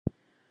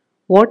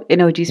What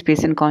energy,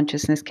 space, and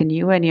consciousness can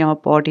you and your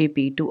body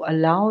be to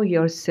allow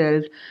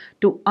yourself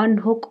to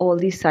unhook all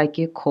these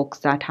psychic hooks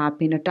that have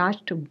been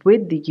attached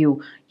with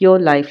you, your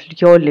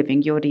life, your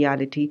living, your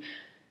reality,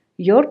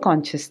 your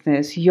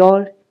consciousness,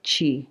 your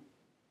chi,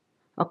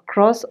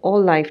 across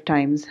all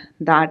lifetimes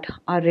that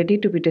are ready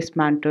to be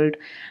dismantled,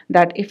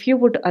 that if you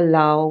would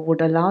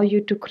allow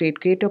you to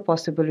create greater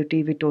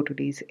possibility with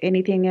totalities,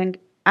 anything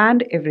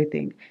and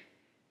everything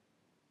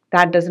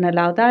that doesn't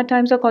allow that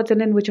times a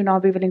quadrillion which you now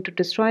be willing to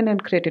destroy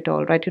and create it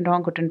all, right and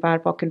wrong, good and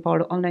bad, pock and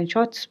powder, online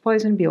shots,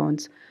 poison,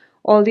 beyonds.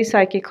 All these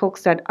psychic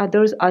hooks that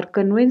others are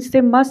convinced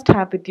they must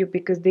have with you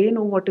because they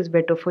know what is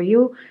better for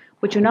you,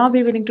 which you now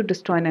be willing to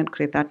destroy and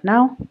create that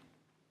now.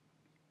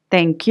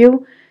 Thank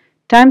you.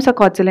 Times a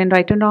quadrillion,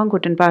 right and wrong,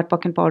 good and bad,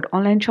 pock and powder,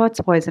 online shots,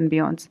 poison,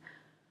 beyonds.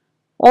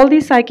 All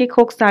these psychic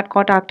hooks that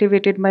got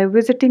activated by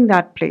visiting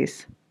that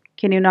place,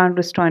 can you now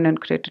destroy and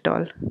create it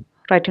all?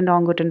 Right and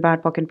wrong, good and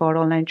bad, pock and powder,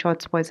 online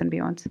shots, poison,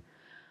 beyonds.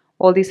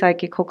 All the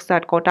psychic hooks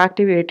that got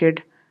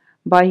activated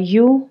by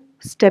you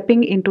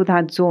stepping into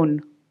that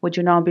zone, would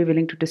you now be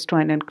willing to destroy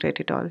and create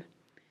it all?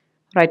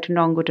 Right and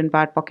wrong, good and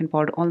bad, pock and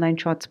pod, online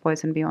shots,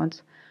 poison,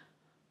 beyonds.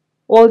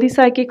 All the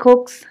psychic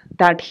hooks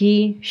that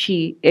he,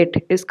 she,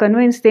 it is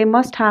convinced they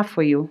must have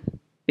for you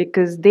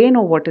because they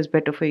know what is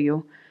better for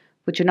you.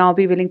 Would you now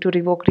be willing to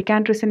revoke,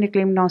 recant, rescind,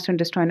 reclaim, renounce, and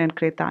destroy and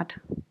create that?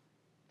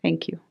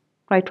 Thank you.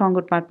 Right, wrong,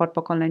 good, bad, pot,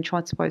 pock, online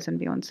shots, poison,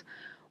 beyonds.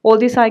 All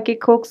the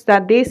psychic hooks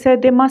that they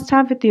said they must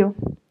have with you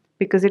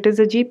because it is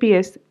a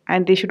GPS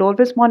and they should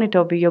always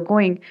monitor where you're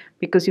going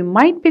because you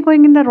might be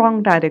going in the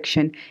wrong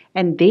direction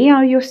and they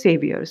are your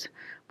saviors.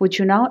 Would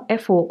you now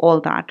FO all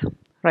that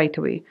right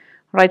away?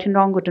 Right and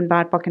wrong, good and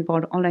bad, pock and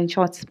pod, online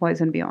shots,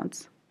 poison,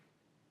 beyonds.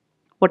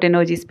 What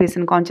energy, space,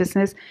 and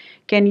consciousness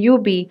can you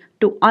be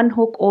to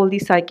unhook all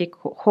these psychic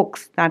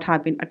hooks that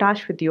have been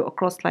attached with you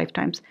across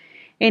lifetimes?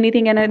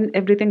 Anything and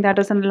everything that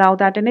doesn't allow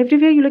that, and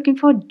everywhere you're looking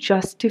for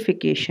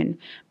justification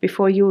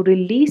before you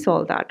release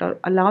all that or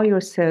allow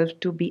yourself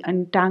to be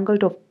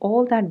untangled of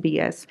all that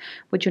BS,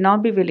 would you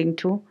not be willing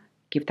to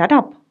give that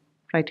up?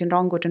 Right and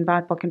wrong, good and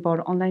bad, pock and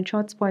powder, online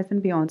shots,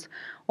 poison, beyonds.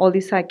 All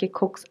these psychic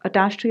hooks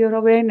attached to your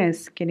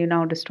awareness, can you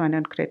now destroy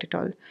and create it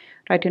all?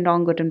 Right and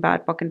wrong, good and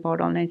bad, pock and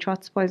powder, online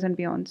shots, poison,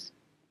 beyonds.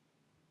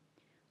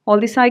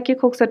 All the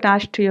psychic hooks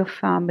attached to your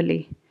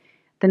family,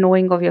 the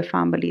knowing of your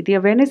family, the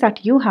awareness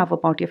that you have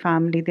about your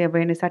family, the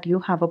awareness that you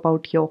have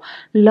about your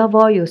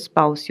lover, your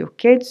spouse, your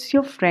kids,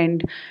 your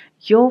friend,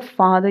 your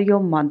father, your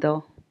mother,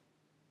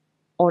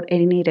 or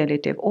any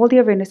relative, all the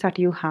awareness that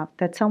you have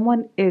that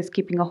someone is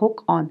keeping a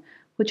hook on,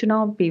 would you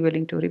now be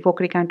willing to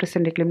revoke, recant,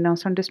 rescind, reclaim,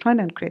 renounce, and destroy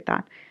and create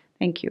that?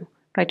 Thank you.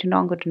 Right and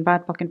wrong, good and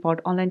bad, puck and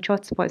pod, online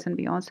shots, poison,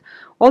 beyonds.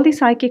 All the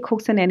psychic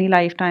hooks in any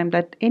lifetime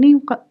that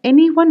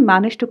anyone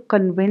managed to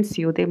convince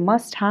you they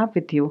must have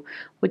with you,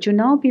 would you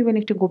now be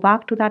willing to go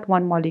back to that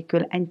one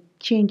molecule and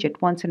change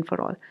it once and for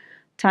all?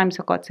 Times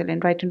a quadrillion,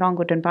 right and wrong,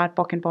 good and bad,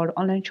 pock and pod,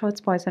 online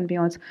shots, poison,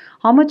 beyonds.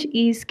 How much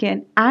ease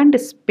can and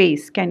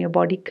space can your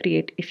body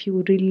create if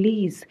you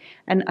release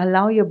and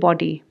allow your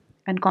body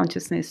and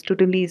consciousness to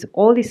release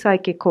all the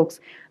psychic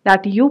hooks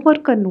that you were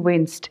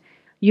convinced,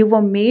 you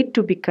were made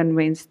to be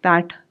convinced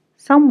that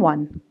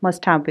someone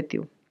must have with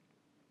you?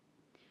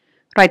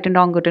 Right and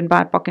wrong, good and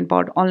bad, pock and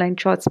pod, online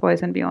shots,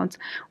 boys and beyonds.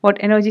 What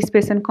energy,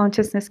 space, and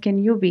consciousness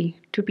can you be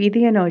to be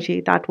the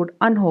energy that would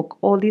unhook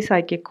all these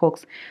psychic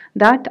hooks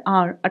that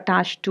are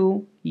attached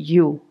to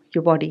you,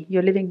 your body,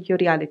 your living, your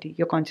reality,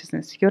 your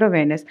consciousness, your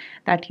awareness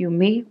that you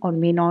may or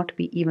may not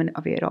be even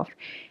aware of?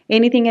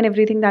 Anything and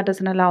everything that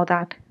doesn't allow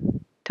that.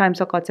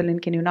 Times of quadrillion,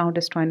 can you now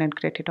destroy and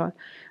create it all?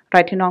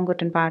 Right and wrong,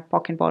 good and bad,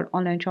 pock and pod,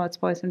 online shots,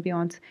 boys and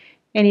beyonds.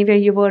 Anywhere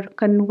you were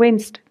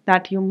convinced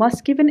that you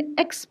must give an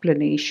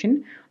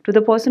explanation to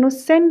the person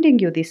who's sending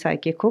you these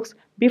psychic hooks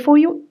before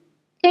you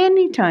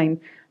anytime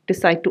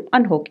decide to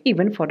unhook,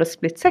 even for a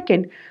split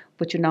second,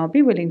 would you now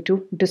be willing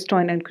to destroy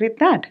and create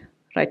that?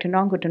 Right and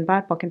wrong, good and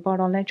bad, pock and pod,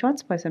 online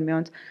shots, boys and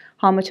beyonds.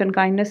 How much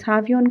unkindness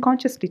have you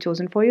unconsciously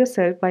chosen for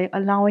yourself by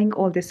allowing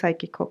all these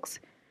psychic hooks?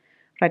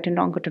 Right and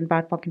wrong, good and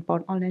bad, pock and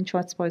pod, online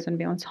shots, boys and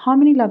beyonds. How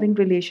many loving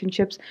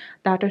relationships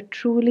that are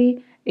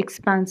truly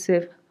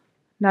expansive,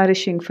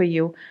 nourishing for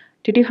you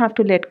did you have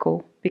to let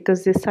go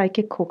because the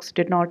psychic hooks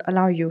did not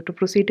allow you to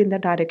proceed in the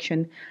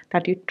direction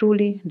that you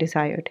truly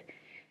desired?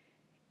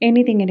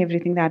 Anything and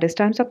everything that is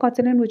times of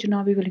consonant, would you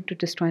now be willing to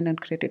destroy and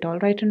uncreate it all?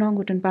 Right and wrong,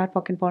 good and bad,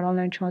 pock and pod,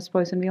 online shots,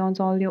 poison,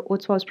 beyonds, all your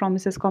oaths, vows,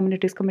 promises,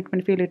 communities,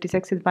 commitment, fealties,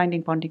 exes,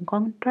 binding, bonding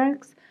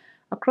contracts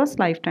across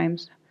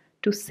lifetimes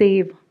to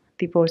save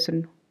the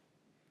person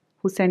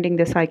who's sending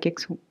the psychic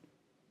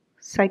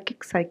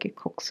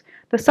hooks,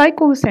 the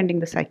psycho who's sending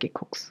the psychic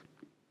hooks.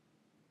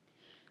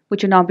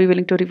 Would you now be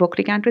willing to revoke,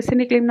 recant,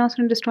 rescind, claim, renounce,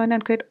 and destroy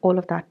and create all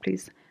of that,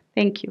 please?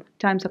 Thank you.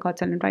 Times are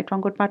God's and right,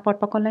 wrong, good, bad, pot,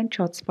 pock, online,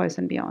 shots,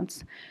 poison,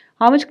 beyonds.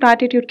 How much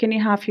gratitude can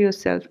you have for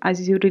yourself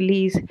as you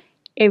release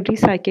every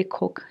psychic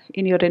hook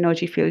in your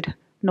energy field,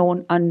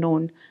 known,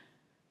 unknown,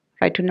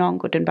 right to wrong,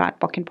 good and bad,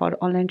 pock and pod,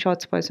 online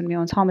shots, poison,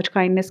 beyonds? How much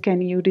kindness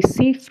can you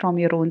receive from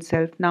your own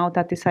self now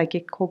that the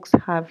psychic hooks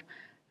have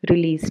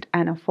released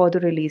and are further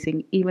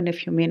releasing, even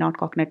if you may not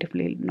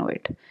cognitively know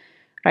it.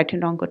 Right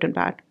and wrong, good and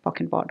bad, POC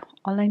and POD,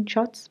 online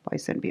shots,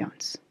 boys and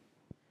beyonds.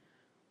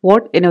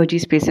 What energy,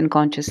 space, and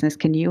consciousness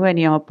can you and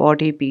your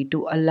body be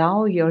to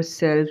allow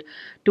yourself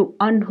to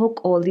unhook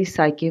all these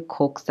psychic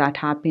hooks that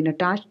have been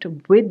attached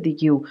with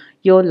you,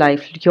 your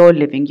life, your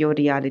living, your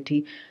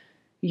reality,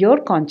 your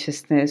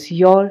consciousness,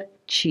 your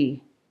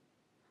chi,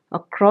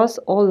 across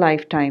all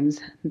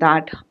lifetimes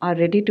that are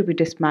ready to be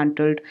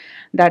dismantled,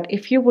 that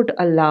if you would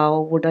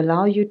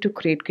allow you to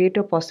create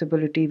greater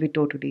possibility with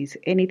totalities,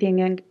 anything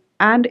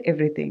and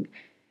everything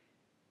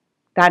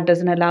that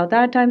doesn't allow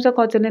that times a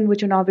quadrillion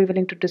would you now be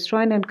willing to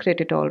destroy and create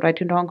it all,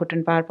 right and wrong, good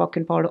and bad, pock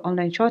and powder,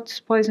 online shots,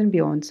 poison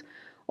beyonds,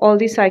 all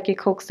these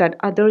psychic hooks that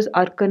others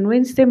are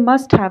convinced they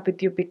must have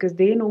with you because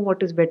they know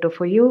what is better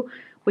for you,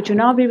 would you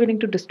now be willing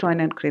to destroy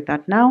and create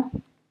that now?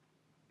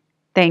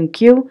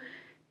 Thank you.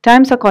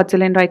 Times are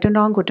quadrillion, right and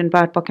wrong, good and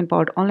bad, pock and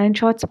powder, online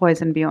shots,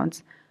 poison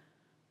beyonds,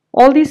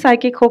 all these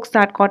psychic hooks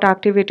that got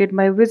activated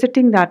by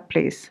visiting that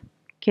place,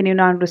 can you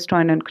now destroy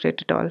and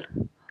create it all?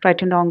 Right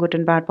and wrong, good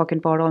and bad, pock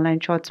and powder, online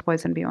shots,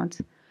 poison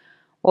beyonds,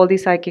 all the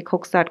psychic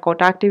hooks that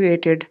got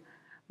activated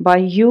by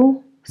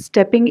you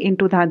stepping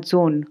into that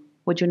zone,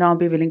 would you now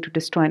be willing to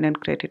destroy and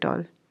create it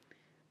all?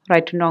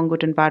 Right and wrong,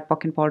 good and bad,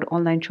 POC and POD,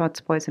 online shots,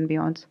 boys and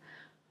beyonds.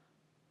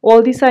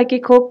 All the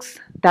psychic hooks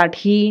that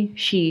he,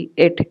 she,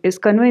 it is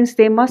convinced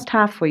they must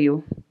have for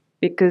you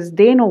because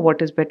they know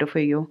what is better for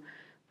you.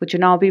 Would you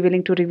now be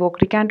willing to revoke,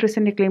 recant,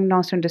 rescind, reclaim,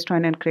 renounce, and destroy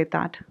and create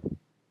that?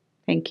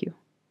 Thank you.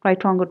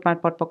 Right, wrong, good,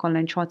 bad, POD, POC,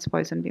 online shots,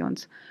 boys and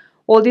beyonds.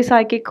 All the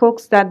psychic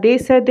hooks that they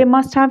said they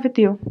must have with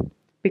you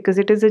because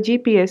it is a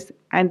GPS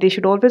and they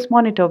should always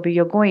monitor where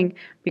you're going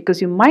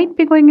because you might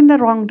be going in the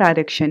wrong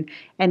direction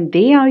and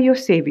they are your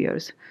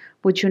saviors.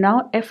 Would you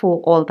now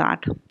FO all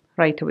that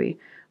right away?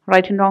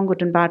 Right and wrong,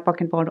 good and bad, POC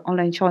and POD,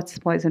 online shots,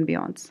 boys and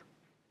beyonds.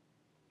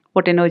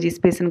 What energy,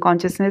 space, and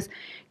consciousness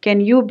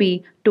can you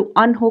be to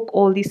unhook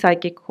all these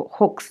psychic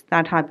hooks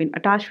that have been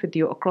attached with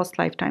you across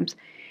lifetimes?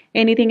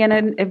 Anything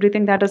and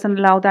everything that doesn't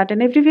allow that,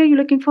 and everywhere you're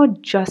looking for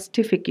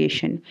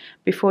justification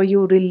before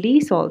you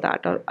release all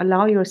that or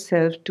allow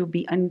yourself to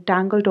be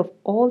untangled of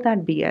all that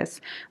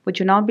BS, would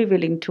you not be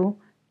willing to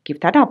give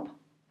that up?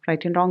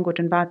 Right and wrong, good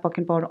and bad, POC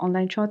and POD,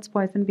 online shots,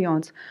 boys and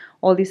beyonds.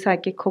 All these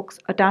psychic hooks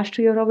attached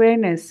to your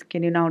awareness,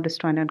 can you now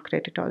destroy and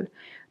create it all?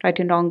 Right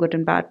and wrong, good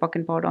and bad, POC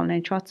and POD,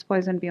 online shots,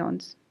 boys and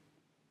beyonds.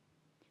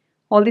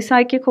 All the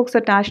psychic hooks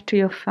attached to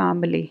your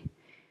family,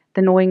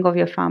 the knowing of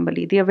your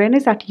family, the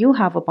awareness that you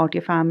have about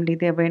your family,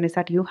 the awareness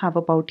that you have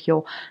about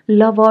your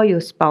lover, your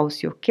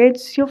spouse, your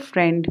kids, your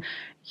friend,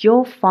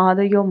 your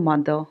father, your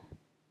mother,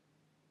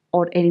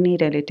 or any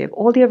relative,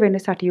 all the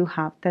awareness that you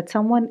have that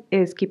someone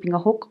is keeping a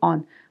hook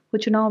on,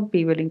 would you now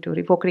be willing to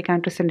revoke,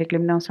 recant, rescind,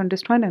 reclaim, renounce, and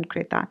destroy and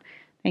create that?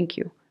 Thank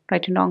you.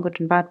 Right and wrong, good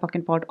and bad, POC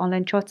and POD,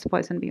 online shots,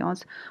 boys and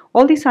beyonds.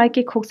 All the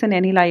psychic hooks in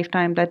any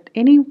lifetime that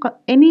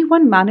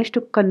anyone managed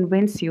to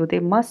convince you they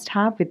must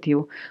have with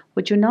you,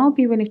 would you now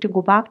be willing to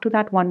go back to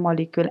that one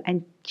molecule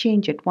and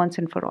change it once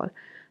and for all?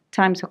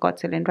 Times are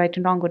quadrillion, right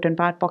and wrong, good and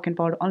bad, POC and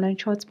POD, online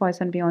shots,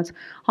 boys and beyonds.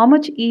 How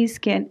much ease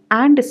can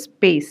and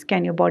space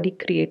can your body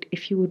create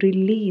if you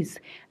release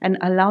and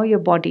allow your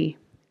body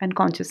and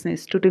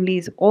consciousness to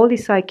release all the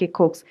psychic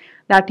hooks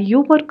that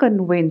you were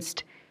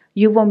convinced,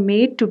 you were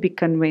made to be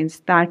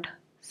convinced that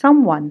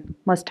someone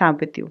must have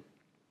with you?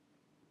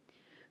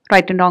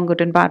 Right and wrong,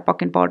 good and bad,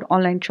 POC and POD,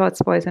 online shots,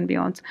 boys and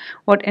beyonds.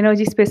 What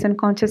energy, space, and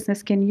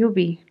consciousness can you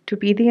be to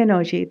be the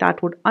energy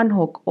that would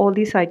unhook all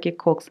the psychic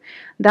hooks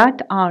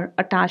that are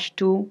attached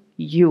to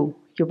you,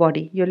 your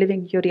body, your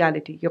living, your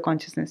reality, your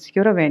consciousness,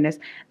 your awareness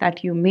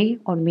that you may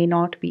or may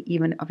not be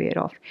even aware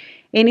of?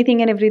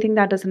 Anything and everything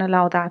that doesn't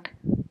allow that.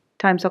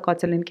 Times of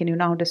quadrillion, can you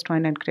now destroy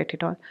and create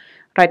it all?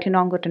 Right and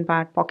wrong, good and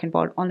bad, POC and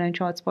POD, online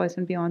shots, boys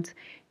and beyonds.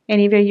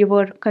 Anywhere you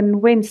were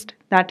convinced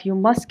that you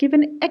must give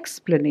an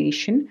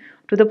explanation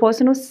to the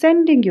person who's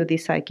sending you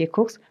these psychic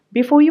hooks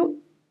before you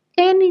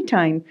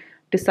anytime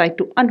decide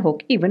to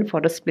unhook, even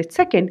for a split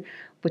second,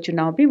 would you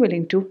now be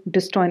willing to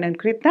destroy and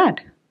create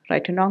that?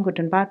 Right and wrong, good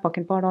and bad, POC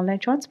and POD,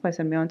 online shots, boys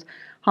and beyonds.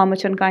 How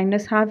much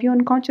unkindness have you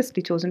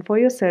unconsciously chosen for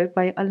yourself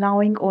by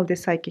allowing all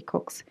these psychic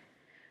hooks?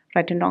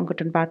 Right and wrong,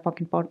 good and bad, POC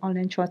and POD,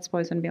 online shots,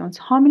 boys and beyonds.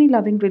 How many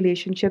loving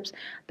relationships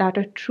that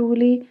are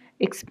truly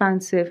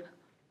expansive,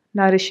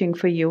 nourishing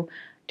for you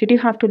did you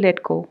have to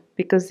let go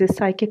because these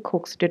psychic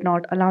hooks did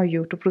not allow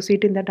you to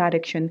proceed in the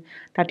direction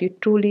that you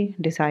truly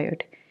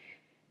desired?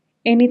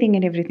 Anything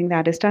and everything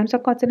that is times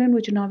of consonant,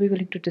 would you now be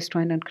willing to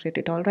destroy and create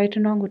it all? Right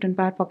and wrong, good and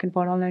bad, POC and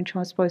POD, online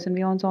shots, boys and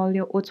beyonds. All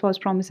your oaths, vows,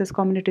 promises,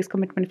 communities,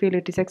 commitment,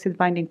 fealty, sexes,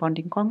 binding,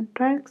 bonding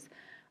contracts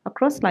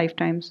across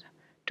lifetimes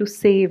to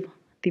save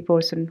the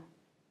person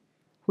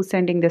who's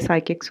sending the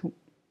psychic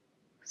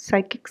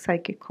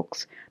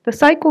hooks, the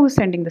psycho who's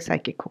sending the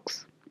psychic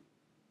hooks.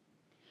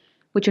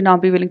 Would you now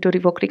be willing to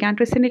revoke, recant,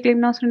 rescind, reclaim,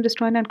 renounce, and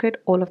destroy and create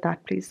all of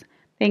that, please?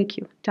 Thank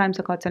you. Times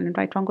are cards and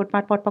right, wrong, good,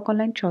 bad, pot,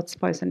 online shots,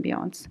 boys and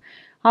beyonds.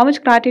 How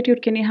much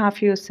gratitude can you have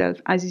for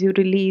yourself as you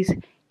release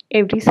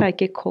every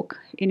psychic hook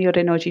in your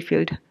energy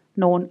field,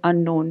 known,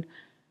 unknown,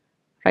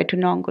 Right to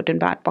wrong, good and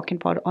bad, POC and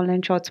POD,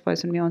 online shots,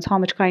 poison beyonds. How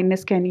much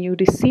kindness can you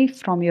receive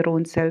from your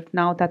own self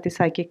now that the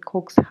psychic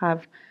hooks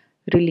have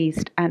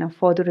released and are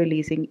further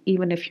releasing,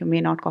 even if you may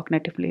not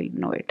cognitively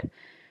know it?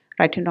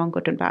 Right and wrong,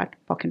 good and bad,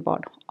 POC and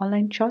POD,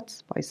 online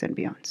shots, poison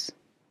beyonds.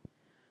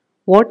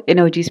 What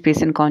energy,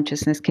 space, and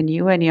consciousness can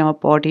you and your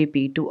body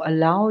be to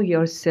allow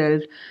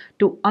yourself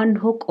to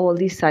unhook all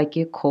these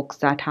psychic hooks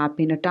that have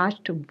been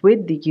attached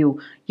with you,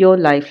 your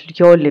life,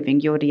 your living,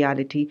 your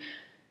reality,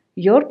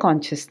 your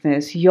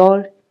consciousness,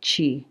 your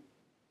chi,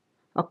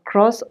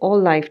 across all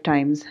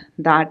lifetimes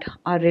that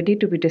are ready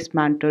to be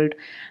dismantled,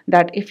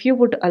 that if you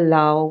would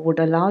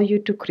allow you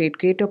to create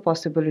greater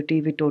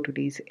possibility with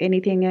totalities,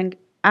 anything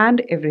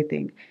and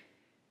everything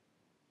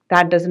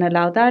that doesn't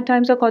allow that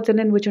times of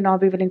Godzilla which you now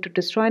be willing to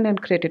destroy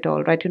and create it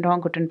all. Right and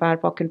wrong, good and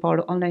bad, POC and POD,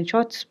 online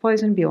shots,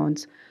 poison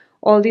beyonds.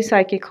 All these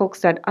psychic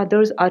hooks that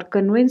others are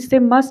convinced they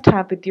must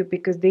have with you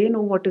because they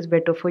know what is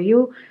better for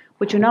you,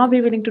 would you now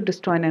be willing to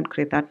destroy and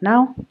create that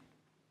now?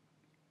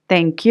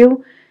 Thank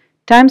you.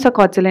 Times are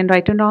Godzilla,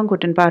 right and wrong,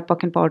 good and bad,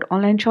 POC and POD,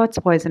 online shots,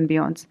 poison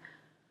beyonds.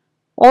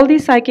 All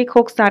these psychic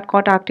hooks that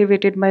got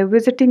activated by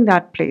visiting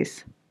that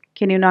place,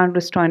 can you now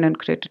destroy and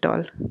create it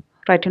all?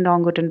 Right and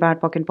wrong, good and bad,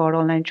 POC and POD,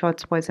 online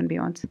shots, poison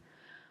beyonds.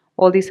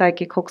 All the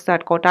psychic hooks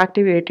that got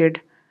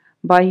activated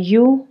by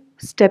you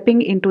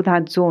stepping into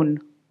that zone,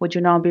 would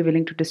you now be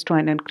willing to destroy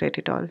and create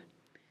it all?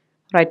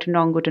 Right and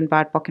wrong, good and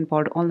bad, POC and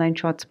POD, online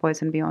shots,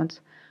 poison beyonds.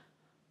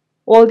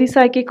 All the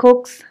psychic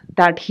hooks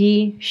that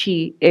he,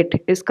 she,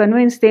 it is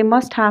convinced they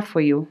must have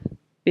for you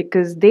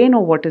because they know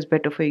what is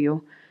better for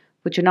you.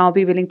 Would you now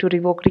be willing to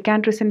revoke,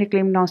 recant, rescind,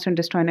 reclaim, renounce, and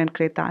destroy and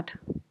create that?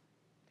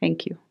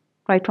 Thank you.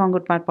 Right, wrong,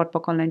 good, bad,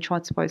 POC, online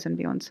shots, poison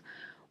beyonds.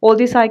 All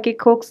the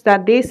psychic hooks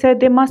that they said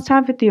they must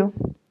have with you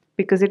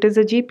because it is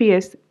a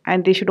GPS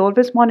and they should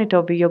always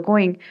monitor where you're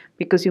going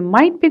because you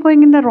might be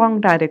going in the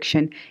wrong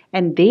direction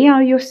and they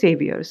are your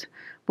saviors.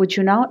 Would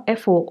you now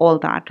FO all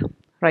that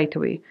right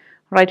away?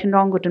 Right and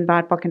wrong, good and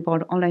bad, POC and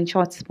POD, online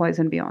shots,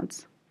 poison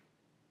beyonds.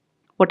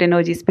 What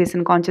energy, space,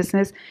 and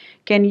consciousness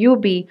can you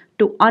be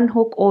to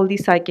unhook all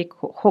these psychic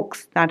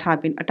hooks that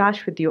have been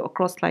attached with you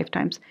across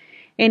lifetimes?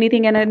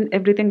 Anything and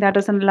everything that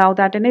doesn't allow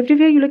that, and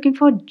everywhere you're looking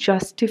for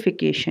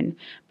justification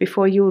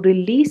before you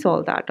release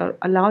all that or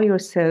allow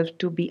yourself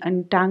to be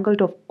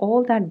untangled of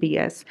all that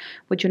BS,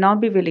 would you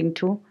not be willing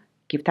to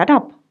give that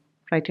up?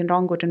 Right and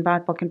wrong, good and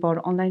bad, POC and POD,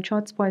 online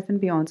shots, poison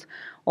beyonds.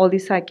 All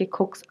these psychic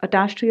hooks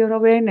attached to your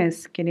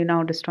awareness, can you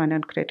now destroy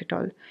and create it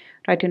all?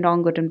 Right and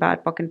wrong, good and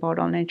bad, POC and POD,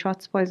 online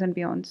shots, poison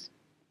beyonds.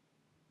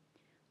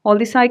 All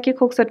the psychic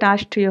hooks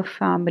attached to your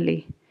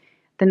family,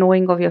 the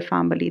knowing of your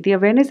family, the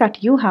awareness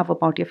that you have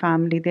about your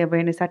family, the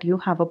awareness that you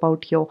have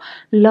about your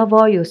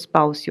lover, your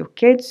spouse, your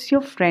kids,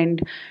 your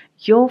friend,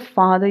 your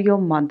father, your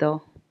mother,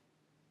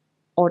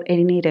 or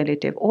any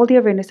relative, all the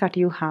awareness that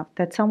you have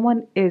that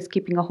someone is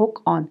keeping a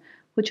hook on,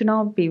 would you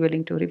now be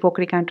willing to revoke,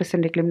 recant,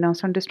 rescind, reclaim,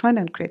 renounce, and destroy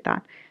and create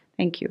that?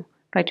 Thank you.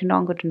 Right and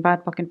wrong, good and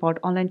bad, POC and POD,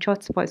 online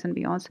shots, poison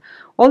beyonds.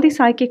 All the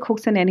psychic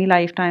hooks in any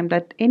lifetime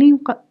that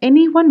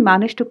anyone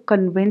managed to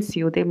convince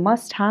you they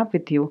must have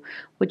with you,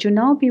 would you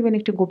now be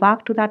willing to go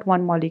back to that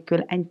one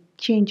molecule and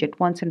change it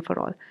once and for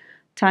all?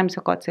 Times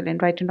are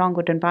Godzilla, right and wrong,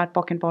 good and bad,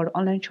 POC and POD,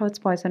 online shots,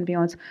 poison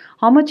beyonds.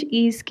 How much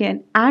ease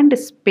can and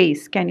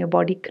space can your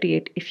body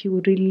create if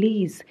you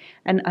release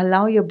and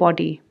allow your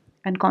body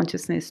and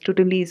consciousness to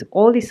release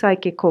all the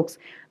psychic hooks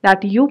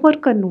that you were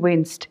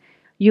convinced,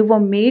 you were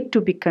made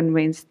to be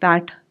convinced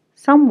that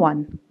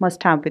someone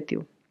must have with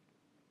you?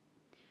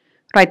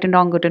 Right and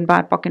wrong, good and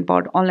bad, POC and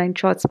POD, online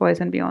shots,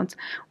 poison beyonds.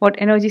 What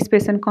energy,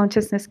 space, and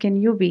consciousness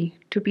can you be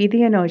to be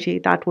the energy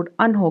that would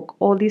unhook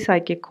all these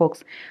psychic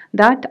hooks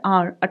that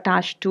are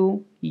attached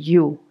to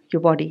you,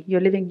 your body,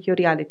 your living, your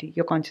reality,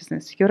 your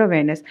consciousness, your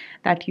awareness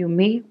that you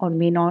may or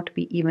may not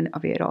be even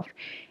aware of?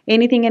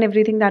 Anything and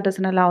everything that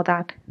doesn't allow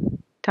that.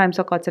 Times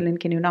of Godzilla,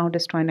 can you now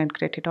destroy and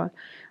create it all?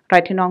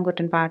 Right and wrong, good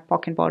and bad,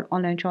 POC and POD,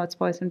 online shots,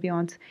 poison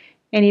beyonds.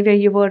 Anyway,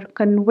 you were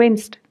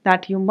convinced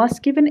that you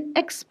must give an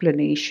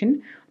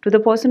explanation to the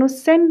person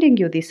who's sending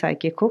you these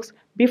psychic hooks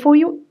before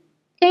you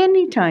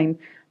anytime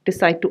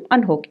decide to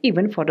unhook,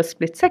 even for a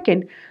split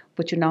second.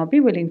 Would you now be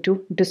willing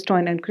to destroy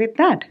and create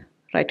that?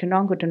 Right and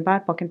wrong, good and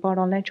bad, POC and POD,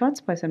 online shots,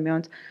 poison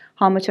beyonds.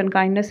 How much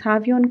unkindness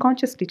have you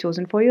unconsciously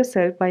chosen for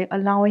yourself by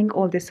allowing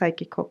all these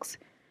psychic hooks?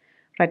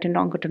 Right and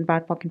wrong, good and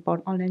bad, POC and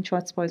POD, online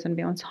shots, poison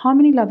beyonds. How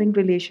many loving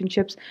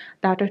relationships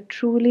that are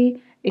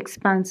truly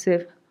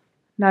expansive,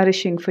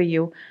 nourishing for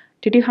you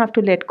did you have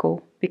to let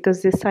go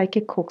because the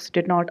psychic hooks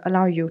did not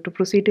allow you to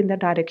proceed in the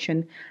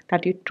direction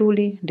that you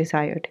truly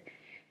desired?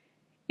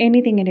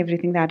 Anything and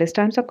everything that is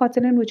times of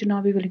consonant, would you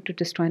now be willing to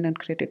destroy and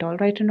create it all?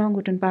 Right and wrong,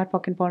 good and bad,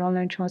 POC and POD,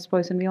 online shots,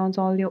 poison beyonds.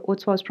 All your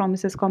oaths, vows,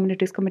 promises,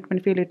 communities,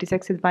 commitment, fealties,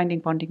 exes, binding,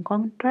 bonding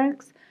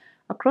contracts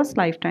across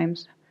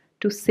lifetimes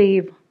to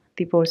save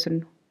the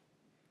person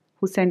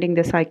who's sending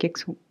the psychic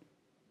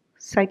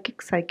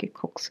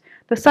hooks,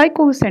 the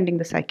psycho who's sending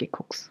the psychic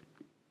hooks.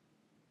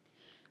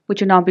 Would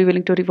you now be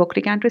willing to revoke,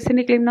 recant, rescind,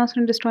 reclaim, renounce,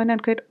 and destroy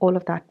and create all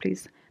of that,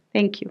 please?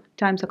 Thank you.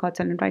 Times are God's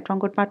silent, right, wrong,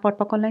 good, bad,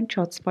 POC, online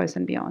shots,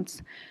 poison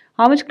beyonds.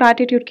 How much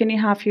gratitude can you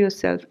have for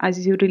yourself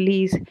as you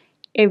release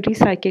every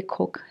psychic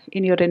hook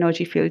in your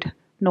energy field,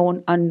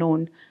 known,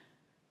 unknown,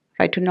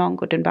 right to wrong,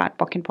 good and bad,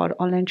 POC and POD,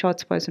 online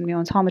shots, poison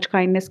beyonds? How much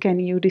kindness can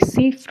you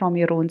receive from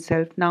your own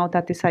self now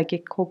that the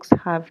psychic hooks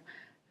have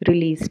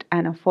released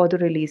and are further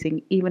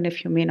releasing, even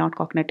if you may not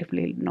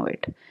cognitively know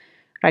it?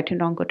 Right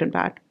and wrong, good and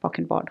bad, POC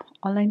and POD,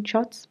 online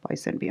shots,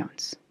 poison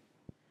beyonds.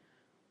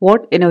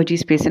 What energy,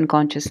 space, and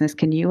consciousness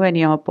can you and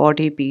your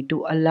body be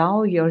to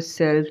allow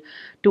yourself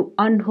to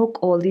unhook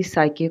all these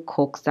psychic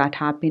hooks that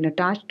have been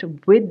attached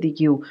with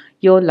you,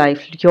 your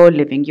life, your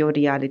living, your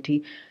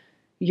reality,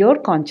 your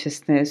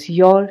consciousness,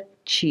 your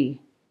chi,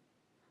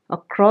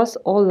 across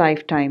all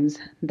lifetimes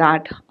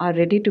that are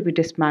ready to be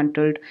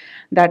dismantled,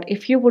 that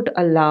if you would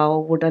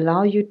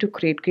allow you to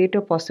create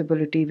greater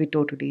possibility with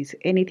totalities,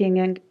 anything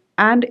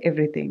and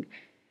everything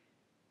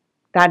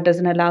that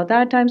doesn't allow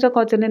that times are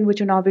Godzilla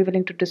which you now be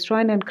willing to destroy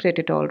and create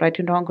it all. Right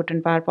and wrong, good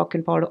and bad, pock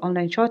and powder,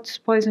 online shots,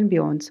 poison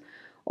beyonds.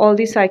 All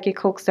these psychic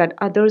hooks that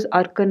others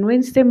are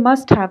convinced they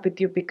must have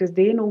with you because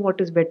they know what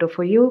is better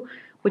for you,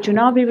 would you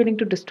now be willing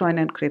to destroy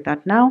and create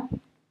that now?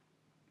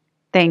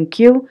 Thank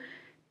you.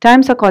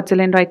 Times are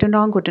Godzilla, right and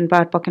wrong, good and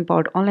bad, pock and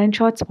powder, online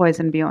shots,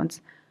 poison beyonds.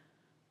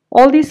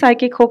 All these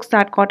psychic hooks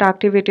that got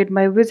activated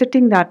by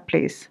visiting that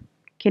place,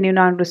 can you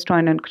now destroy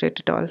and create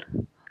it all?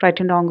 Right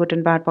and wrong, good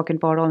and bad, pock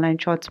and powder, online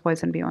shots,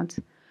 poison beyonds.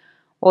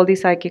 All the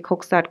psychic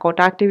hooks that got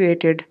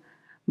activated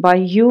by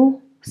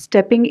you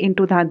stepping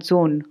into that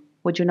zone,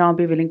 would you now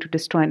be willing to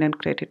destroy and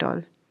create it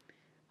all?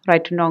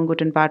 Right and wrong,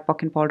 good and bad,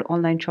 POC and POD,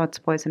 online shots,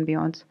 poison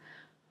beyonds.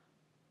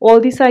 All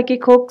the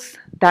psychic hooks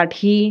that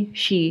he,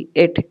 she,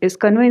 it is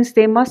convinced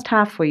they must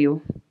have for you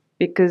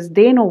because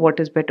they know what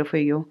is better for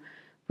you.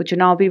 Would you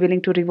now be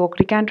willing to revoke,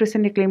 recant,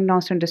 rescind, reclaim, now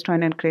and destroy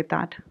and create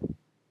that?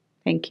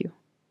 Thank you.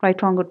 Right,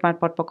 wrong, good, bad,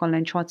 POD, POC,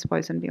 online shots,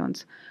 poison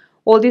beyonds.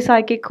 All the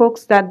psychic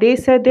hooks that they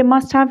said they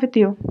must have with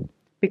you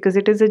because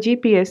it is a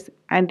GPS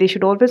and they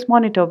should always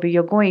monitor where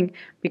you're going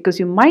because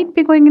you might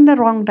be going in the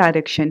wrong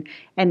direction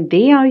and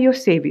they are your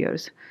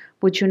saviors.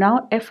 Would you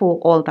now FO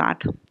all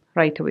that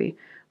right away?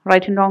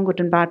 Right and wrong, good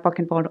and bad, POC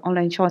and POD,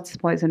 online shots,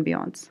 poison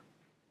beyonds.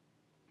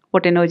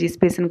 What energy,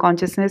 space, and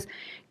consciousness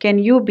can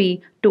you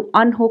be to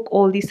unhook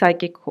all these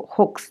psychic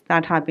hooks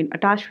that have been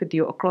attached with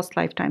you across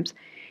lifetimes?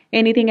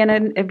 Anything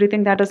and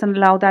everything that doesn't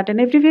allow that, and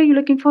everywhere you're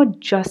looking for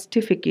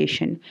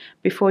justification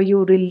before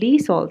you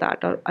release all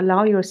that or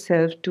allow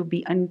yourself to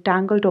be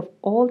untangled of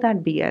all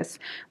that BS,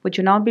 would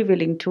you not be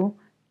willing to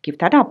give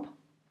that up?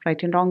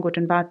 Right and wrong, good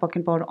and bad, POC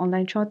and POD,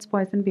 online shots,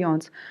 poison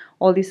beyonds.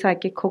 All these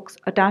psychic hooks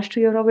attached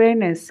to your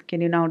awareness, can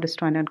you now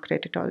destroy and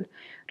create it all?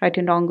 Right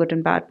and wrong, good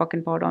and bad, POC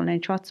and POD,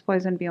 online shots,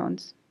 poison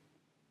beyonds.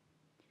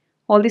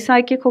 All the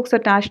psychic hooks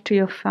attached to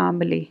your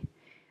family,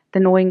 the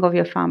knowing of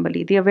your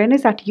family, the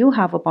awareness that you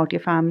have about your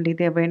family,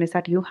 the awareness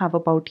that you have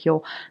about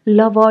your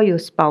lover, your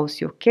spouse,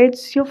 your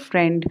kids, your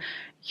friend,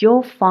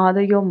 your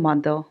father, your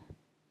mother,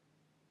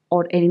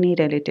 or any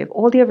relative,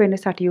 all the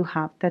awareness that you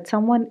have that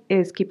someone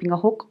is keeping a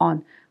hook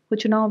on,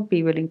 would you now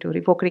be willing to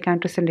revoke,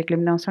 recant, rescind,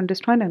 reclaim, now and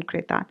destroy and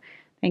create that?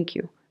 Thank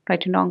you.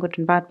 Right and wrong, good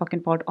and bad, POC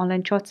and POD,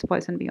 online shots,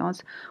 poison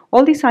beyonds.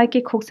 All these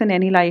psychic hooks in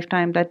any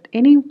lifetime that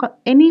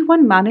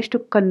anyone managed to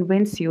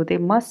convince you they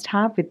must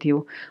have with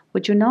you,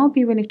 would you now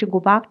be willing to go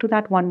back to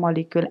that one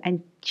molecule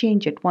and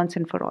change it once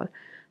and for all?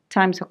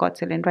 Times are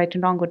Godzilla, right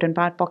and wrong, good and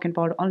bad, POC and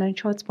POD, online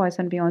shots,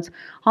 poison beyonds.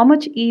 How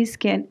much ease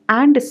can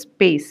and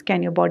space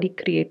can your body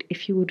create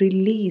if you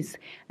release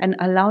and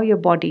allow your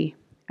body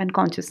and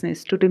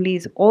consciousness to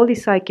release all the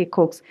psychic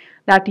hooks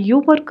that you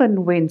were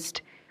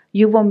convinced,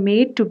 you were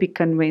made to be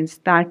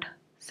convinced that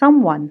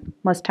someone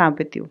must have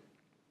with you?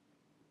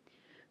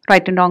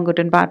 Right and wrong, good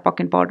and bad, POC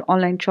and POD,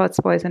 online shots,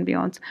 poison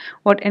beyonds.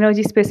 What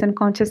energy, space, and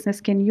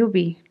consciousness can you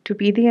be to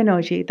be the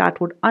energy that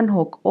would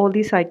unhook all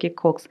these psychic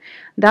hooks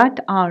that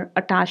are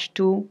attached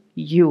to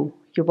you,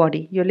 your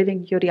body, your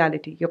living, your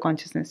reality, your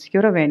consciousness,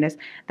 your awareness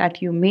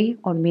that you may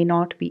or may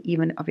not be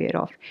even aware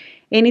of?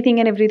 Anything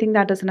and everything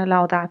that doesn't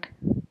allow that.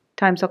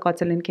 Times of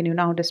Godzilla, can you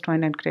now destroy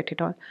and create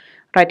it all?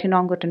 Right and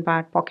wrong, good and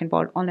bad, POC and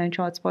POD, online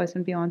shots,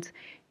 poison beyonds.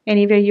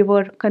 Anywhere you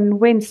were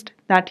convinced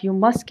that you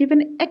must give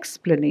an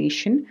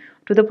explanation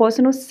to the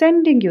person who's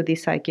sending you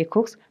these psychic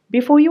hooks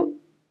before you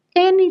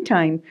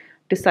anytime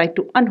decide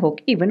to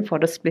unhook, even for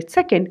a split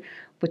second,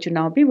 would you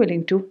now be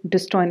willing to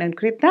destroy and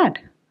create that?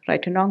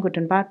 Right and wrong, good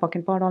and bad, POC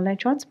and POD, online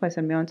shots,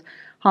 poison beyonds.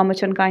 How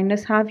much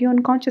unkindness have you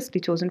unconsciously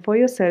chosen for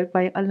yourself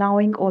by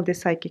allowing all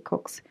these psychic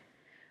hooks?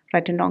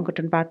 Right and wrong, good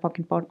and bad, POC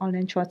and POD,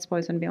 online shots,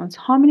 poison beyonds.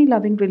 How many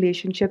loving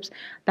relationships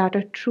that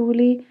are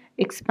truly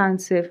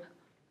expansive,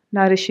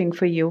 nourishing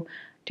for you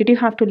did you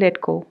have to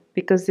let go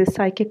because the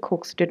psychic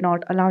hooks did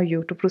not allow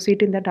you to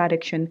proceed in the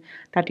direction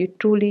that you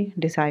truly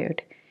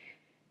desired?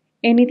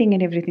 Anything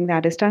and everything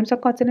that is times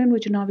of consonant,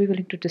 would you now be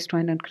willing to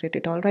destroy and uncreate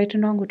it all? Right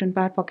and wrong, good and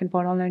bad, POC and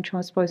POD, online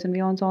shots, poison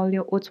beyonds. All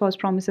your oaths, vows,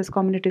 promises,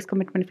 communities,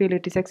 commitment,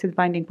 fealty, sexes,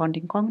 binding,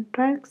 bonding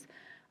contracts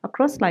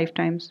across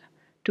lifetimes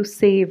to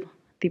save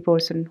the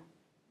person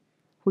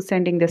who's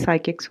sending the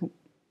psychic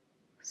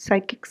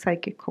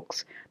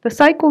hooks, the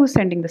psycho who's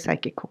sending the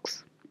psychic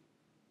hooks.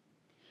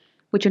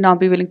 Would you now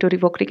be willing to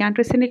revoke, recant,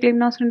 rescind, reclaim,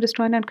 now and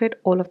destroy and create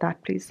all of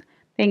that, please?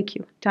 Thank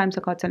you. Times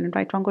are God's and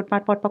right, wrong, good,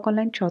 bad, pot,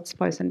 online, shots,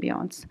 boys, and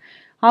beyonds.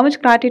 How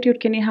much gratitude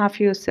can you have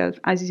for yourself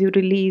as you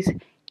release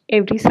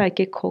every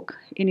psychic hook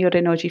in your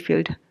energy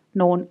field,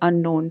 known,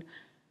 unknown,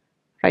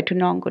 right to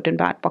wrong, good and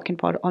bad, pocket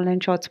pod, online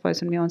shots,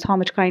 boys, and beyonds? How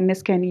much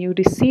kindness can you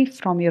receive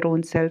from your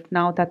own self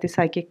now that the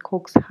psychic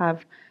hooks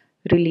have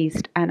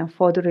released and are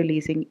further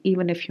releasing,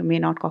 even if you may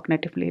not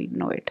cognitively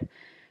know it?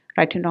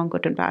 Right and wrong,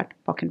 good and bad,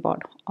 pocket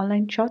pod,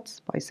 online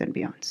shots, boys, and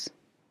beyonds.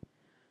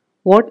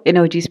 What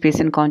energy, space,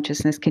 and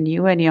consciousness can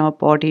you and your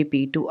body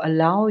be to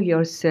allow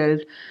yourself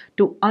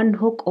to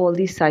unhook all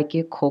these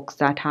psychic hooks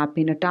that have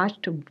been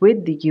attached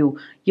with you,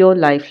 your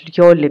life,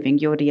 your living,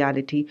 your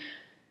reality,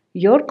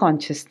 your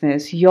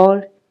consciousness,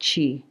 your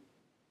chi,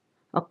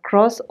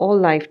 across all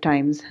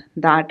lifetimes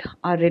that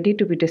are ready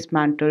to be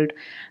dismantled,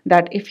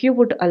 that if you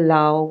would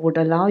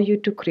allow you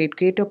to create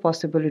greater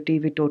possibility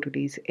with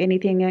totalities,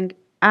 anything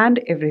and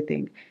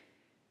everything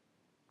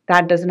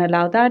that doesn't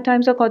allow that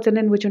times of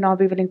Godzilla which you now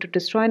be willing to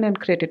destroy and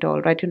create it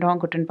all, right and wrong,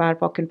 good and bad,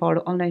 pocket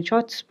powder, online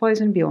shots,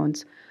 poison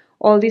beyonds.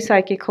 All these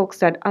psychic hooks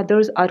that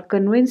others are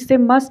convinced they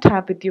must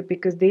have with you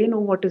because they know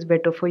what is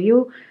better for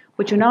you,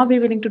 would you now be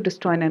willing to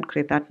destroy and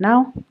create that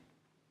now?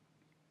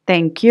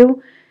 Thank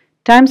you.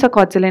 Times are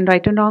Godzilla,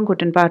 right and wrong,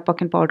 good and bad,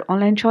 pocket powder,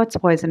 online shots,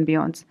 poison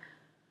beyonds.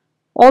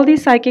 All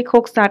these psychic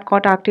hooks that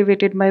got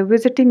activated by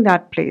visiting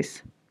that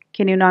place,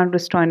 can you now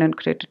destroy and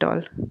create it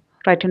all?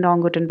 Right and wrong,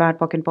 good and bad,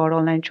 pocket powder,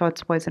 online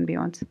shots, poison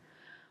beyonds.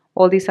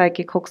 All the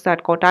psychic hooks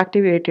that got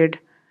activated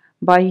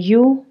by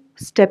you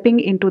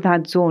stepping into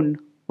that zone,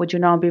 would you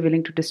now be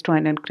willing to destroy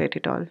and create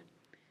it all?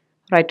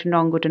 Right and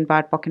wrong, good and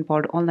bad, pocket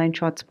pod, online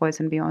shots, boys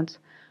and beyonds.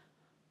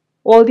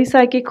 All the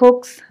psychic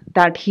hooks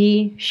that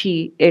he,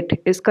 she,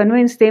 it is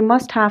convinced they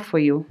must have for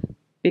you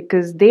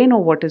because they know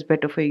what is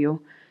better for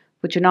you.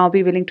 Would you now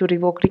be willing to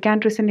revoke,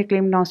 recant, rescind,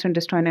 reclaim, announce, and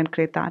destroy and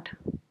create that?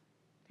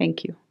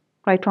 Thank you.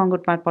 Right, wrong,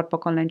 good, bad, pot,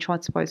 pock, online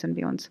shots, boys and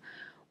beyonds.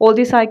 All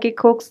the psychic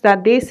hooks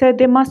that they said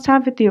they must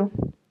have with you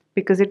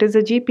because it is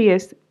a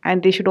GPS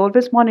and they should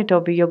always monitor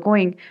where you're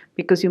going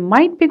because you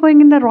might be going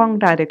in the wrong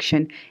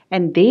direction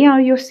and they are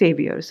your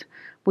saviors.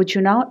 Would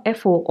you now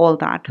FO all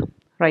that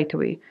right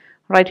away?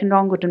 Right and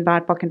wrong, good and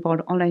bad, pocket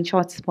pod, online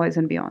shots, boys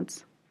and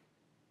beyonds.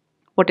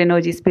 What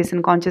energy, space,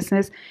 and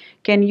consciousness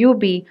can you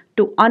be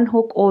to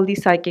unhook all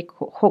these psychic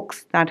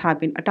hooks that have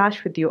been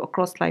attached with you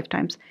across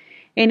lifetimes?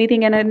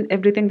 Anything and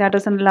everything that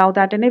doesn't allow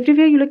that, and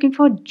everywhere you're looking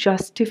for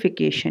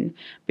justification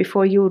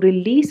before you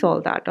release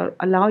all that or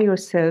allow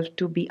yourself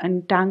to be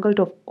untangled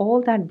of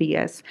all that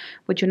BS,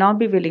 would you now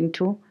be willing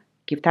to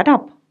give that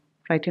up?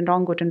 Right and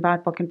wrong, good and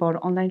bad, pocket power,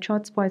 online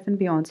shots, boys and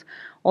beyonds.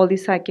 All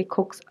these psychic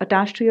hooks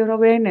attached to your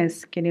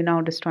awareness, can you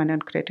now destroy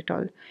and create it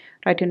all?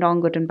 Right and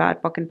wrong, good and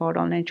bad, pocket power,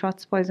 online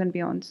shots, boys and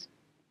beyonds.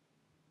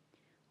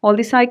 All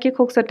the psychic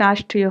hooks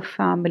attached to your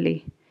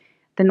family,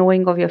 the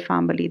knowing of your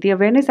family, the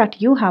awareness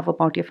that you have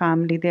about your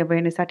family, the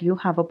awareness that you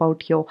have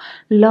about your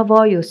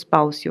lover, your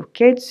spouse, your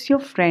kids, your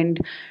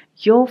friend,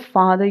 your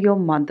father, your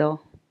mother,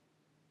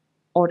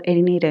 or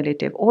any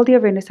relative, all the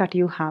awareness that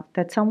you have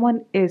that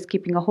someone is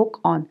keeping a hook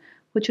on,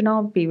 would you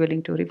now be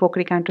willing to revoke,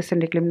 recant,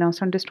 rescind, reclaim, now,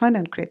 and destroy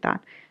and create that?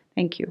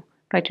 Thank you.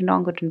 Right and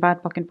wrong, good and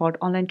bad, pocket pod,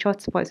 online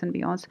shots, boys and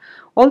beyonds.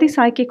 All the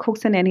psychic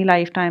hooks in any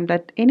lifetime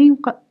that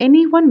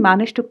anyone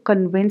managed to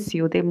convince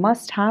you they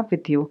must have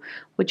with you,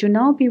 would you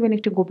now be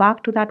willing to go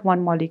back to that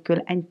one molecule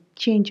and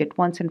change it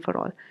once and for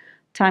all?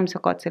 Times are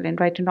Godzilla,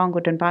 right and wrong,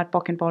 good and bad,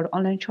 pocket pod,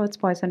 online shots,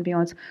 boys and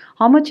beyonds.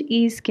 How much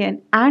ease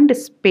can and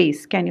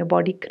space can your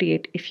body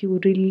create if you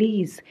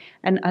release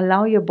and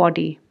allow your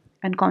body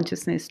and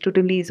consciousness to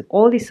release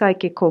all the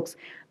psychic hooks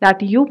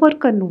that you were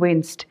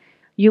convinced,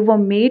 you were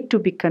made to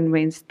be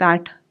convinced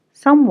that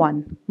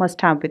someone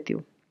must have with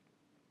you?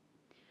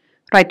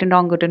 Right and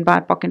wrong, good and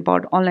bad, pocket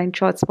pod, online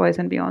shots, boys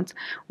and beyonds.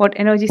 What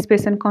energy,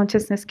 space, and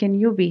consciousness can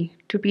you be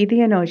to be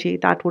the energy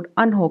that would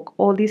unhook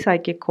all these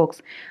psychic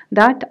hooks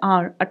that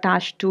are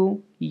attached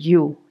to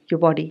you, your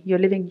body, your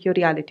living, your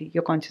reality,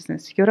 your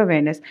consciousness, your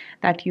awareness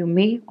that you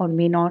may or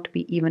may not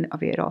be even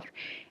aware of?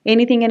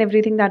 Anything and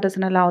everything that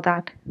doesn't allow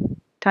that.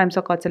 Times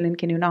of Godzilla,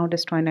 can you now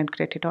destroy and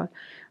create it all?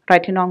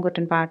 Right and wrong, good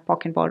and bad,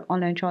 pocket pod,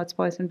 online shots,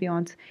 boys and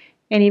beyonds.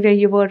 Anywhere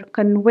you were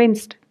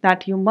convinced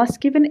that you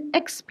must give an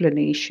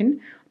explanation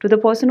to the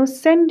person who's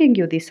sending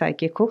you these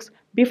psychic hooks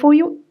before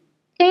you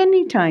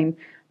anytime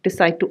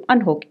decide to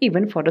unhook,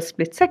 even for a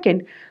split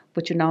second,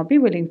 would you now be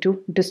willing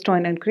to destroy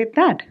and create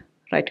that?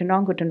 Right and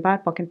wrong, good and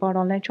bad, pocket pod,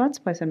 online shots,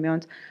 boys and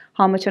beyonds.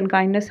 How much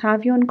unkindness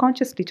have you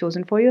unconsciously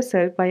chosen for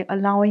yourself by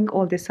allowing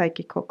all these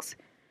psychic hooks?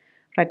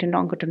 Right and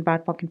wrong, good and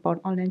bad, pocket pot,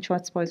 online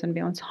shots, boys and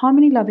beyonds. How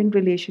many loving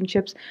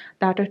relationships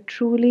that are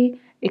truly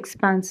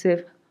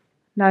expansive,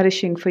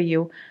 nourishing for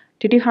you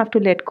did you have to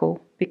let go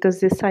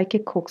because the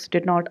psychic hooks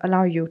did not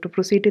allow you to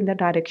proceed in the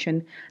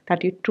direction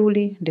that you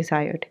truly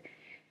desired?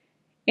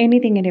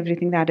 Anything and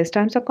everything that is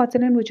times of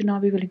consonant, would you now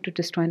be willing to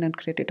destroy and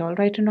uncreate it all?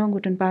 Right and wrong,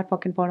 good and bad,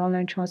 pocket pot,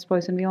 online shots,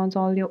 boys and beyonds.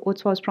 All your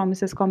oaths, vows,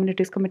 promises,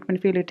 communities,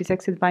 commitment, fealty,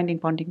 sexes, binding,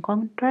 bonding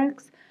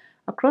contracts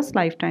across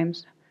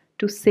lifetimes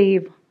to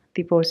save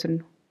the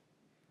person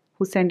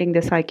who's sending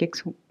the psychic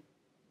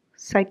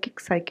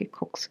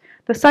hooks.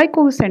 The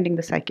psycho who's sending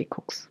the psychic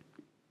hooks.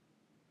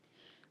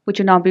 Would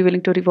you now be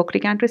willing to revoke,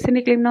 recant, rescind,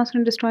 reclaim, now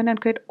and destroy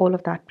and create all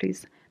of that,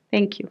 please?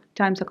 Thank you.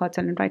 Times are cards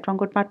and right, wrong,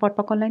 good, bad, pot,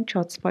 pock, online,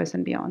 shots,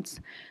 poison, beyonds.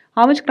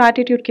 How much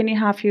gratitude can you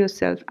have for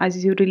yourself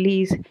as you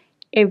release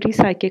every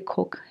psychic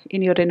hook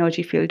in your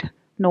energy field,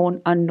 known,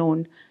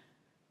 unknown,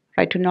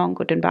 right to wrong,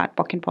 good and bad,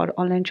 pock and pot,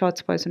 online,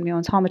 shots, poison,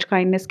 beyonds? How much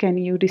kindness can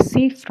you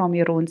receive from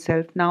your own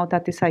self now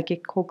that the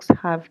psychic hooks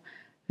have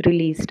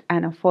released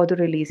and are further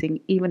releasing,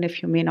 even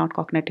if you may not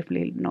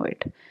cognitively know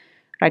it?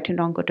 Right and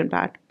wrong, good and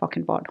bad, pock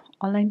and pot,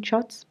 online,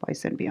 shots,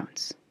 poison,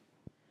 beyonds.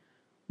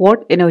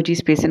 What energy,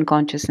 space, and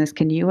consciousness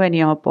can you and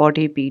your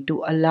body be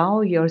to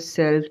allow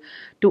yourself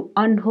to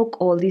unhook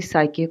all these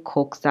psychic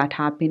hooks that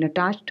have been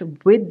attached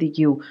with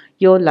you,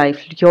 your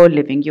life, your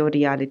living, your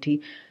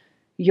reality,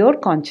 your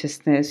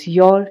consciousness,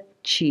 your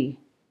chi,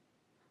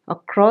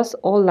 across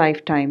all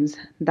lifetimes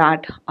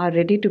that are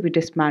ready to be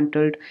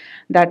dismantled,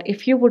 that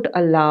if you would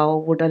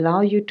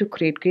allow you to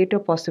create greater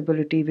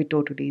possibility with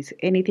totalities,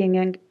 anything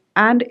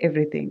and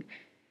everything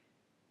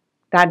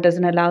that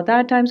doesn't allow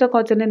that times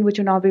of in which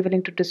you now be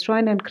willing to destroy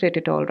and create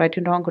it all, right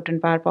and wrong, good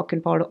and bad, pock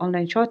and powder,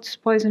 online shots,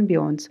 poison,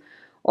 beyonds.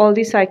 All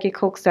these psychic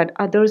hooks that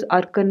others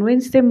are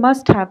convinced they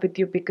must have with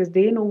you because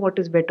they know what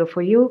is better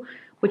for you,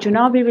 would you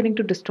now be willing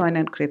to destroy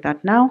and create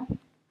that now?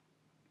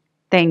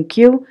 Thank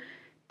you.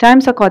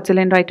 Times are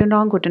Godzilla, right and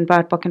wrong, good and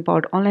bad, pock and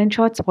powder, online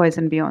shots,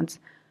 poison, beyonds.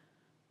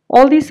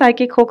 All these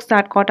psychic hooks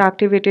that got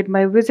activated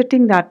by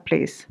visiting that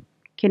place,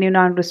 can you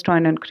now destroy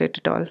and create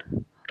it all?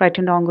 Right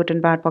and wrong, good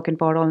and bad, pock and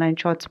powder, online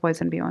shots,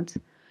 poison, beyonds.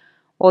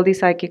 All the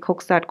psychic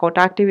hooks that got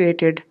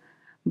activated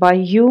by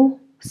you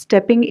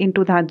stepping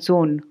into that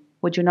zone,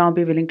 would you now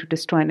be willing to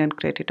destroy and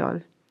create it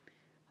all?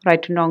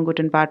 Right and wrong,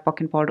 good and bad, pock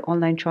and powder,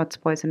 online shots,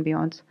 poison,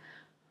 beyonds.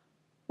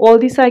 All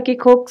the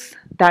psychic hooks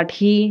that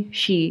he,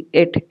 she,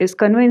 it is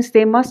convinced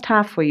they must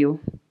have for you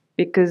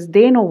because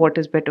they know what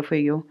is better for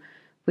you.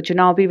 Would you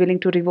now be willing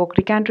to revoke,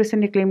 recant,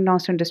 rescind, reclaim, now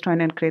and destroy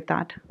and create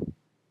that?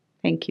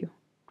 Thank you.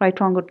 Right,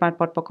 wrong, good, bad,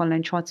 pot, pock,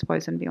 online shots,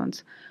 poison,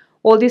 beyonds.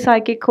 All the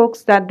psychic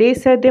hooks that they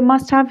said they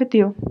must have with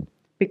you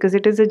because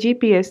it is a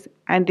GPS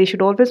and they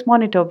should always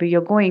monitor where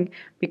you're going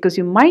because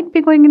you might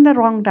be going in the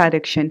wrong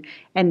direction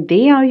and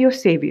they are your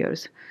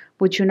saviors.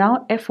 Would you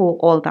now FO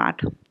all that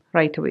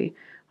right away?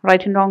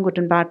 Right and wrong, good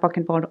and bad, pock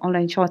and powder,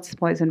 online shots,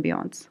 poison,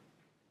 beyonds.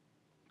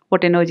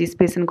 What energy,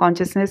 space, and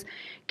consciousness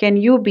can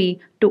you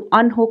be to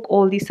unhook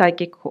all the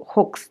psychic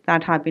hooks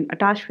that have been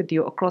attached with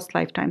you across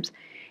lifetimes?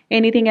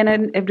 Anything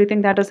and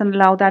everything that doesn't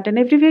allow that, and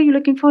everywhere you're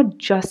looking for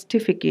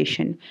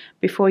justification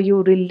before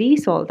you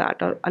release all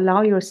that or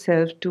allow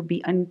yourself to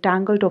be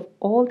untangled of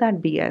all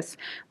that BS,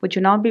 would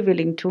you not be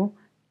willing to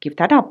give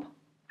that up?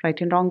 Right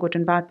and wrong, good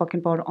and bad, pock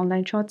and powder,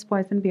 online shots,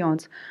 poison,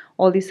 beyonds.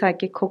 All these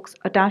psychic hooks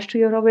attached to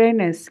your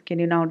awareness, can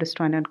you now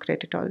destroy and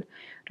create it all?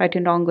 Right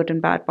and wrong, good and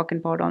bad, pock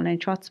and powder, online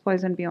shots,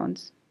 poison,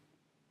 beyonds.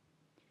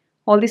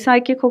 All the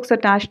psychic hooks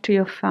attached to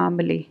your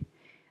family,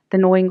 the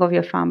knowing of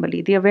your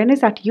family, the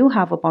awareness that you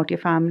have about your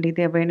family,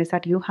 the awareness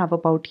that you have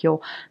about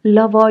your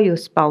lover, your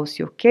spouse,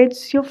 your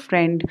kids, your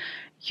friend,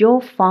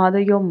 your father,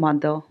 your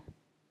mother,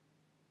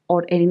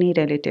 or any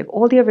relative,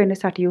 all the awareness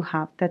that you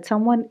have that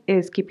someone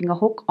is keeping a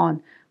hook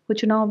on,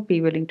 would you now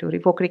be willing to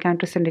revoke,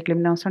 recant, rescind,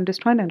 reclaim, now and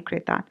destroy and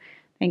create that?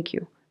 Thank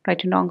you.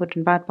 Right and wrong, good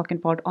and bad, pock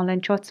and pot,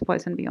 online shots,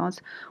 poison,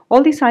 beyonds.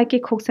 All the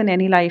psychic hooks in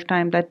any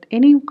lifetime that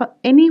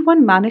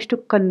anyone managed to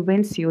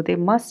convince you they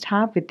must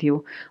have with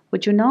you,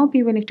 would you now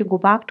be willing to go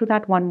back to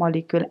that one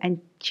molecule and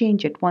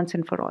change it once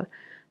and for all?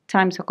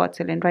 Times are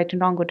Godzilla, right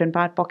and wrong, good and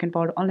bad, pock and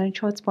powder, online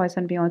shots,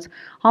 poison, beyonds.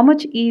 How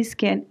much ease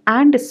can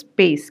and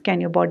space can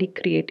your body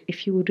create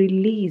if you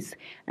release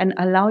and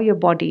allow your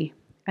body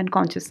and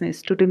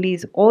consciousness to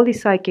release all the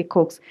psychic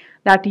hooks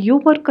that you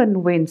were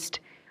convinced,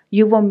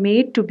 you were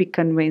made to be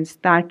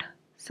convinced that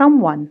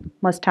someone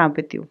must have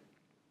with you?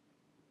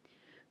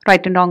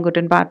 Right and wrong, good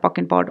and bad, pock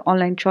and pod,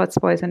 online shots,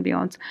 poison,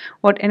 beyonds.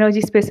 What energy,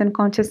 space, and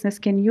consciousness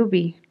can you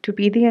be to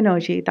be the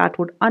energy that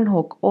would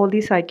unhook all the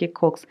psychic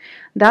hooks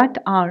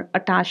that are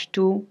attached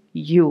to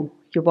you,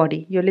 your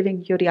body, your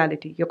living, your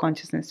reality, your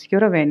consciousness,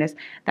 your awareness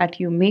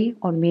that you may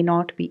or may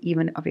not be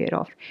even aware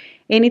of?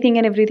 Anything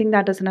and everything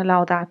that doesn't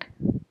allow that.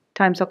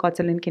 Times of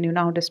Godzilla, can you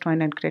now destroy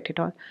and create it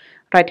all?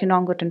 Right and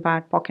wrong, good and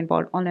bad, pock and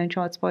pod, online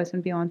shots,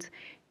 poison, beyonds.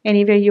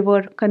 Anywhere you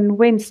were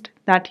convinced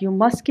that you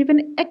must give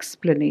an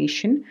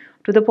explanation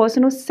to the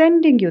person who's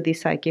sending you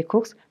these psychic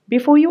hooks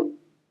before you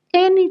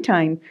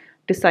anytime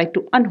decide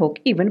to unhook,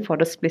 even for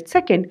a split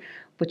second,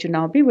 would you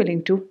now be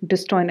willing to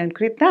destroy and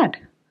create that?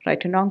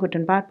 Right and wrong, good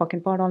and bad, pock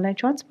and pod, online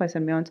shots,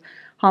 poison, beyonds.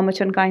 How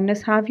much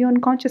unkindness have you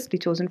unconsciously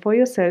chosen for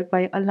yourself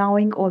by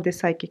allowing all these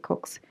psychic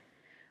hooks?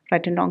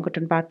 Right and wrong, good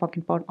and bad, pock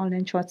and pod,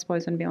 online shots,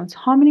 poison, beyonds.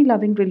 How many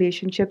loving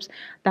relationships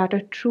that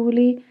are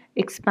truly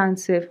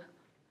expansive,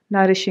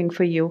 nourishing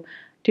for you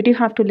did you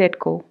have to let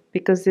go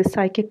because the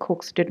psychic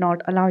hooks did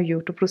not allow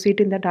you to proceed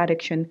in the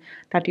direction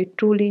that you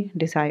truly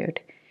desired?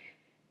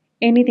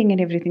 Anything and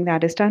everything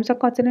that is times or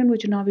consonant,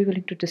 would you now be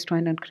willing to destroy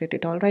and uncreate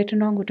it all? Right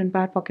and wrong, good and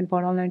bad, pocket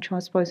pot, online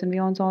choice, poison,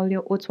 beyond all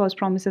your oaths, vows,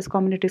 promises,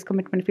 communities,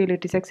 commitment,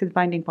 fealties, exes,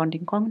 binding,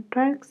 bonding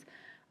contracts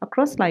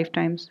across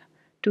lifetimes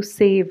to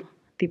save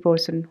the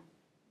person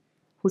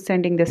who's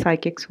sending the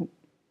psychic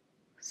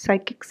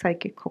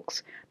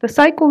hooks. The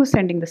psycho who's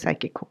sending the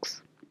psychic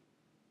hooks.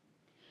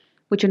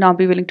 Would you now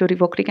be willing to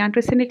revoke, recant,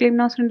 rescind, claim,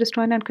 announce, and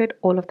destroy and uncreate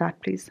all of that,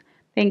 please?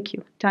 Thank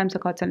you. Times are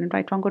God's and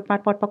right, wrong, good,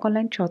 bad, pot, pock,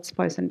 online, shots,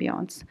 poison,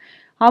 beyonds.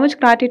 How much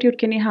gratitude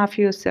can you have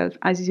for yourself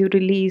as you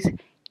release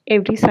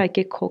every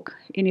psychic hook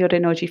in your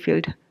energy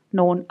field,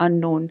 known,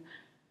 unknown,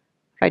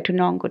 right to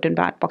wrong, good and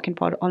bad, pock and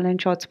pod, online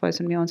shots,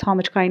 poison, beyonds? How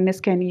much kindness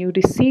can you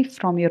receive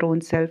from your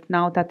own self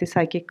now that the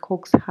psychic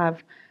hooks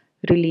have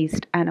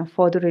released and are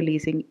further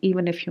releasing,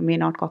 even if you may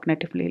not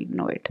cognitively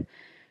know it?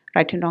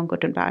 Right and wrong,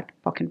 good and bad,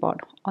 pock and pod,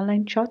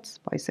 online shots,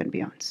 poison,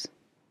 beyonds.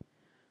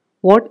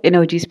 What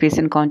energy, space,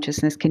 and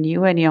consciousness can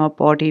you and your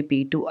body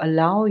be to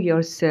allow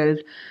yourself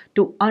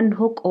to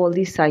unhook all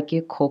these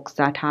psychic hooks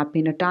that have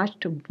been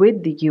attached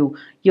with you,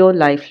 your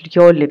life,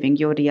 your living,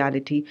 your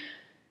reality,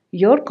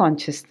 your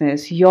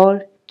consciousness,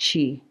 your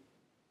chi,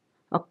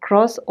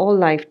 across all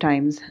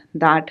lifetimes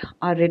that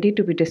are ready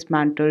to be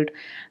dismantled,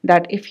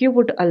 that if you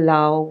would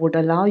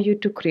allow you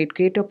to create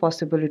greater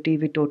possibility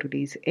with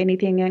totalities,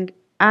 anything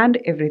and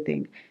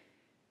everything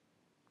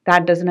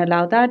that doesn't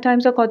allow that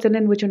times of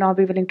consonant which you now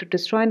be willing to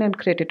destroy and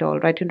create it all.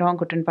 Right and wrong,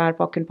 good and bad,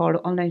 pock and powder,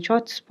 online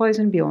shots,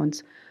 poison,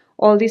 beyonds.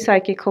 All these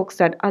psychic hooks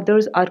that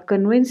others are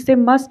convinced they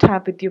must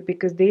have with you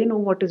because they know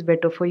what is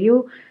better for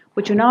you,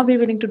 would you now be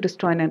willing to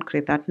destroy and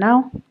create that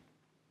now?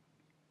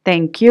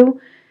 Thank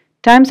you.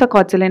 Times are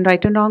consonant,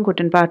 right and wrong,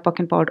 good and bad, pock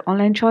and powder,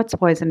 online shots,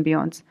 poison,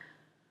 beyonds.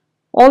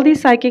 All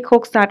these psychic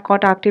hooks that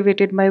got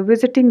activated by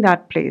visiting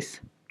that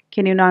place,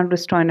 can you now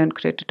destroy and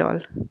create it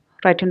all?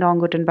 Right and wrong,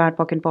 good and bad,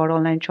 pock and powder,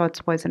 online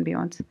shots, poison,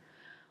 beyonds.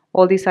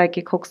 All the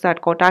psychic hooks that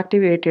got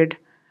activated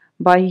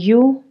by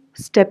you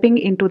stepping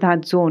into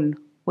that zone,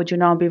 would you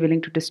now be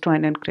willing to destroy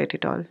and create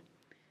it all?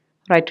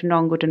 Right and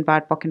wrong, good and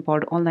bad, pock and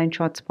pod, online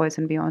shots,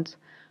 poison, beyonds.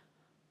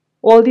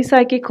 All the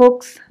psychic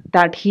hooks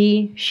that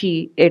he,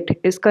 she, it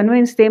is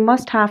convinced they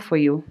must have for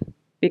you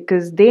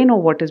because they know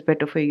what is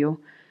better for you.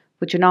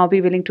 Would you now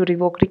be willing to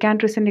revoke,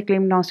 recant, rescind,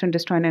 reclaim, announce, and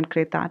destroy and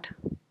create that?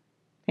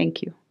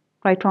 Thank you.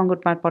 Right, wrong, good,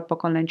 bad, pot,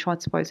 pock, online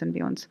shots, poison,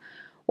 beyonds.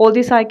 All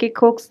the psychic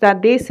hooks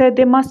that they said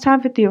they must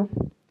have with you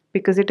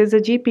because it is a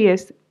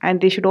GPS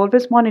and they should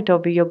always monitor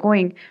where you're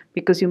going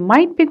because you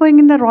might be going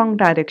in the wrong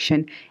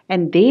direction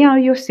and they are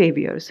your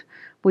saviors.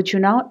 Would you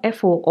now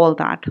FO all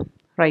that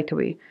right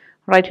away?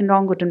 Right and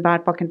wrong, good and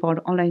bad, pock and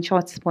pod, online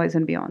shots,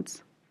 poison,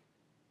 beyonds.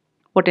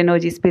 What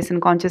energy, space,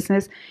 and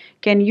consciousness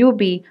can you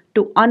be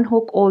to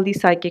unhook all the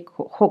psychic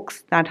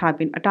hooks that have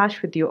been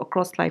attached with you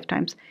across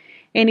lifetimes?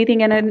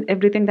 Anything and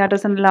everything that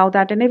doesn't allow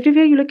that, and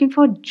everywhere you're looking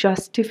for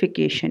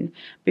justification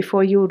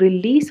before you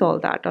release all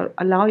that or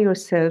allow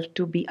yourself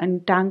to be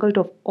untangled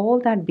of all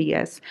that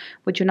BS,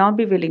 would you now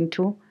be willing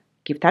to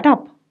give that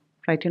up?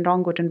 Right and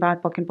wrong, good and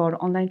bad, pock and powder,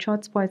 online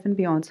shots, poison,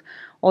 beyonds.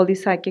 All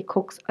these psychic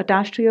hooks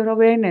attached to your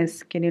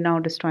awareness, can you now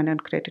destroy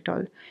and create it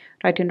all?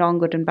 Right and wrong,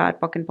 good and bad,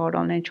 pock and powder,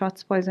 online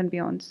shots, poison,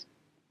 beyonds.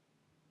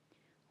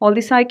 All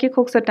the psychic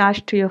hooks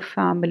attached to your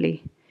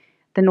family,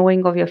 the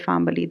knowing of your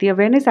family, the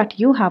awareness that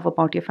you have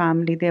about your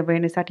family, the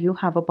awareness that you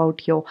have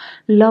about your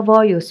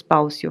lover, your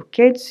spouse, your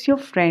kids, your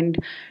friend,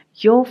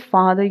 your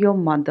father, your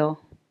mother,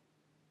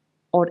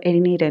 or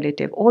any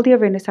relative, all the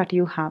awareness that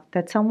you have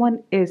that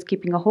someone is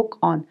keeping a hook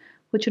on,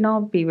 would you now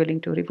be willing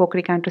to revoke,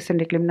 recant,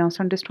 rescind, reclaim, announce,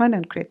 and destroy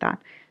and create that?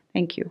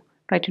 Thank you.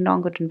 Right and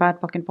wrong, good and bad,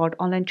 pock and pod,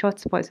 online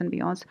shots, poison,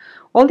 beyonds.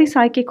 All the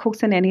psychic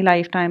hooks in any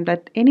lifetime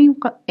that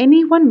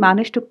anyone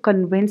managed to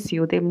convince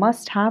you they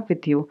must have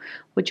with you,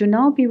 would you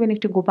now be willing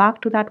to go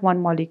back to that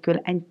one molecule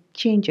and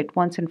change it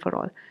once and for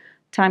all?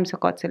 Times are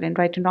Godzillion,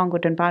 right and wrong,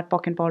 good and bad,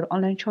 pock and pod,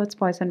 online shots,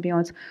 poison,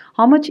 beyonds.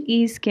 How much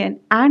ease can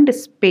and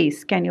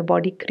space can your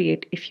body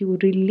create if you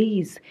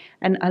release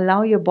and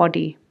allow your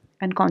body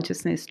and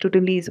consciousness to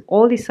release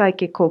all the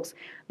psychic hooks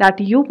that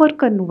you were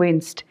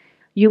convinced,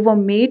 you were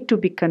made to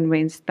be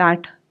convinced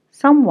that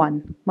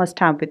someone must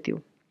have with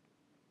you?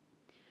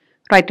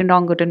 Right and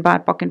wrong, good and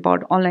bad, pock and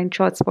pod, online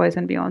shots, boys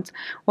and beyonds.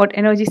 What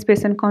energy,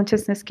 space, and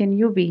consciousness can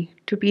you be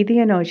to be the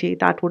energy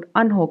that would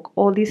unhook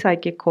all the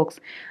psychic hooks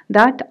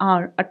that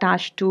are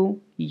attached to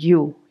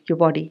you, your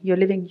body, your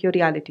living, your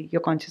reality,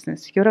 your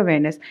consciousness, your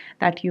awareness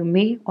that you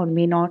may or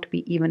may not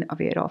be even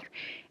aware of?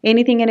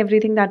 Anything and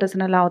everything that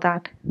doesn't allow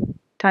that.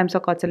 Times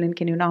of Godzillion,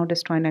 can you now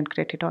destroy and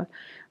create it all?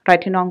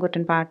 Right and wrong, good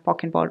and bad,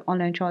 pock and pod,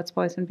 online shots,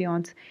 boys and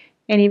beyonds.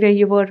 Anywhere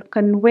you were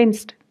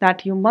convinced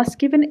that you must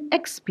give an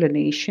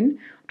explanation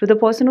to the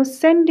person who's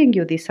sending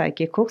you these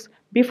psychic hooks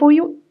before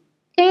you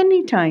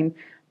anytime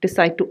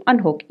decide to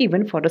unhook,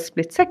 even for a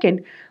split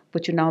second,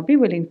 would you now be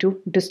willing to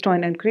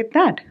destroy and create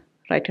that?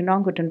 Right and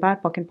wrong, good and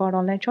bad, pock and pod,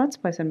 online shots,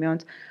 boys and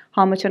beyonds.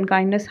 How much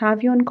unkindness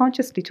have you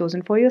unconsciously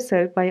chosen for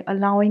yourself by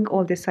allowing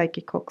all these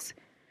psychic hooks?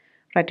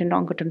 Right and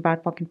wrong, good and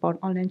bad, pock and pod,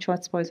 online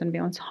shots, boys and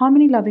beyonds. How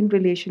many loving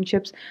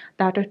relationships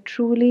that are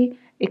truly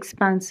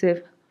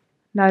expansive,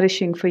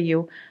 nourishing for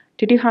you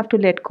Did you have to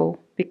let go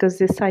because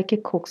the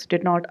psychic hooks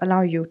did not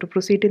allow you to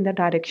proceed in the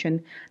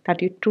direction that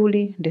you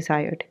truly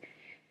desired?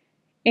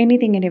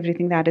 Anything and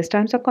everything that is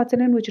times or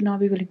consonant, would you now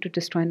be willing to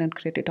destroy and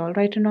uncreate it all?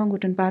 Right and wrong,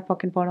 good and bad,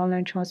 pock and pot,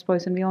 online shots,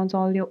 poison, beyond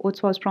all your oaths,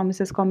 vows,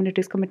 promises,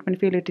 communities,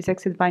 commitment, fealty,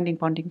 sexes, binding,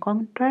 bonding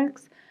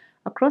contracts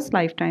across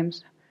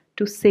lifetimes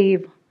to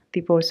save the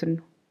person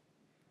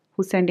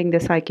who's sending the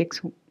psychic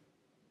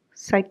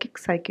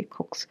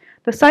hooks.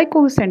 The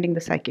psycho who's sending the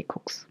psychic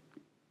hooks.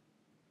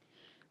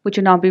 Would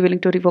you now be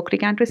willing to revoke,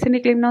 recant,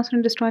 rescind, claim, now,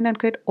 and destroy and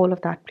uncreate all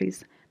of that,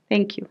 please?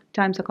 Thank you.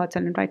 Times are cards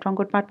and right, wrong,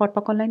 good, bad, pot,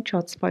 pock, online,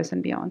 shots,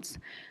 poison, beyonds.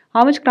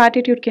 How much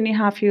gratitude can you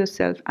have for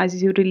yourself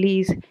as you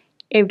release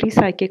every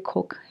psychic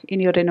hook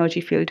in your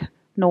energy field,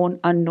 known,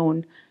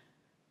 unknown,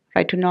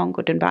 right to wrong,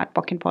 good and bad,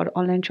 pock and pot,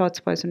 online, shots,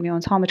 poison,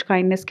 beyonds? How much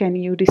kindness can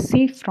you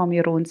receive from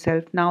your own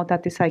self now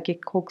that the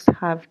psychic hooks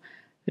have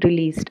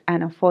released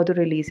and are further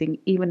releasing,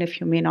 even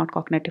if you may not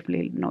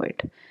cognitively know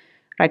it?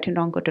 Right and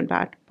wrong, good and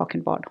bad, pock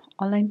and pot,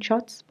 online,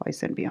 shots,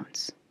 poison,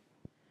 beyonds.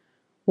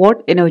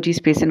 What energy,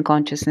 space, and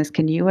consciousness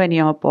can you and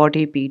your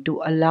body be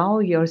to allow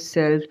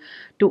yourself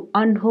to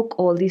unhook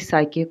all these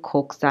psychic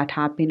hooks that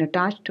have been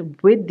attached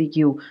with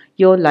you,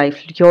 your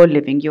life, your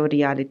living, your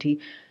reality,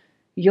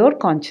 your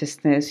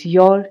consciousness,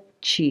 your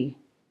chi,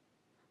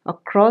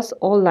 across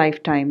all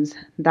lifetimes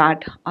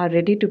that are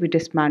ready to be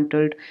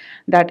dismantled,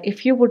 that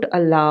if you would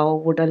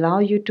allow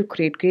you to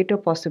create greater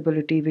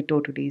possibility with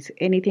totalities,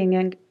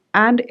 anything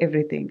and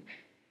everything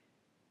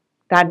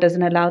that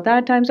doesn't allow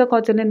that times or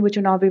consonant which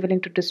you now be willing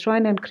to destroy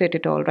and create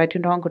it all. Right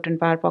and wrong, good and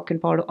bad, pock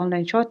and powder,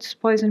 online shots,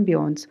 poison,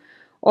 beyonds.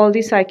 All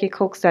these psychic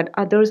hooks that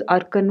others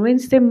are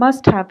convinced they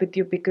must have with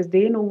you because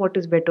they know what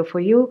is better for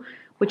you,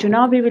 would you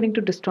now be willing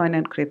to destroy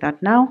and create that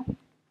now?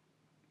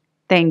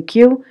 Thank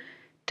you.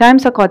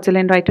 Times are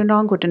consonant, right and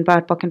wrong, good and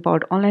bad, pock and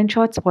powder, online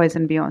shots,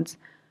 poison, beyonds.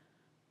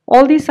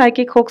 All these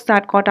psychic hooks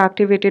that got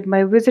activated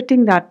by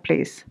visiting that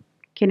place,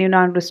 can you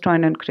now destroy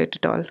and create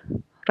it all?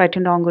 Right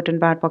and wrong, good and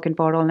bad, pock and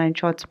powder, online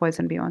shots,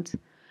 poison, beyonds.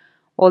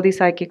 All the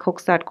psychic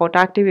hooks that got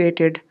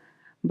activated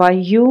by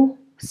you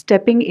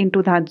stepping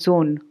into that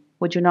zone,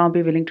 would you now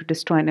be willing to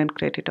destroy and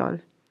create it all?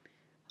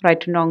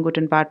 Right and wrong, good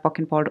and bad, pock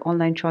and pod,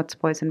 online shots,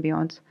 poison,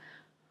 beyonds.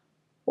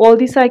 All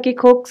the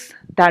psychic hooks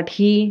that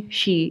he,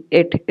 she,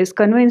 it is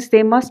convinced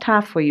they must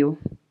have for you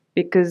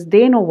because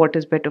they know what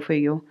is better for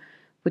you.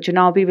 Would you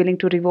now be willing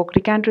to revoke,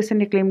 recant,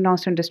 rescind, reclaim,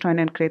 renounce, and destroy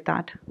and create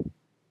that?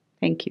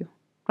 Thank you.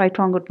 Right,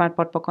 wrong, good, bad,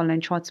 pot, pock,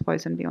 online shots,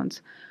 poison,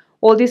 beyonds.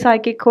 All the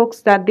psychic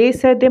hooks that they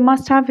said they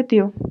must have with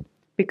you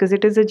because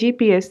it is a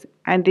GPS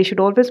and they should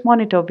always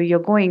monitor where you're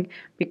going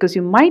because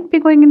you might be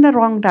going in the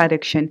wrong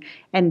direction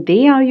and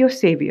they are your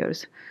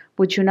saviors.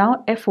 Would you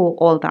now FO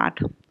all that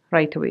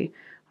right away?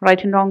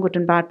 Right and wrong, good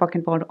and bad, pock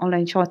and pod,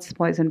 online shots,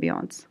 poison,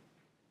 beyonds.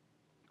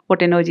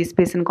 What energy,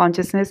 space, and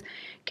consciousness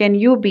can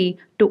you be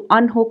to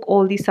unhook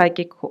all these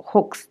psychic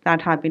hooks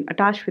that have been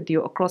attached with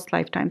you across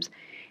lifetimes?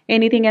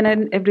 Anything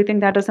and everything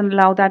that doesn't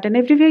allow that, and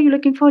everywhere you're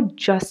looking for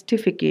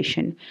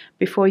justification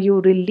before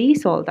you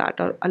release all that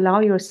or allow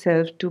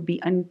yourself to be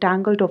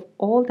untangled of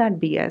all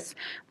that BS,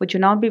 would you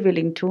not be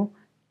willing to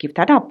give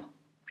that up?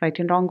 Right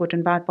and wrong, good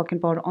and bad, pock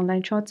and powder,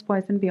 online shots,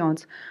 poison,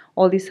 beyonds.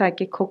 All these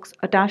psychic hooks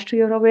attached to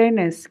your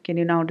awareness, can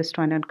you now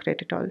destroy and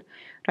create it all?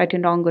 Right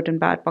and wrong, good and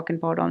bad, pock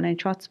and powder, online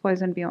shots,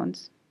 poison,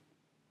 beyonds.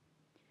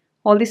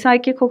 All the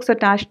psychic hooks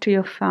attached to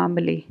your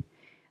family,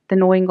 the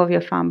knowing of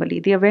your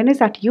family, the awareness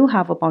that you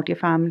have about your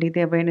family,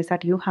 the awareness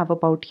that you have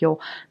about your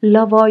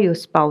lover, your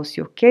spouse,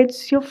 your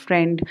kids, your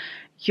friend,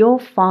 your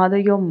father,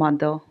 your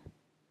mother,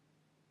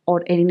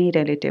 or any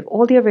relative,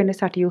 all the awareness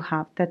that you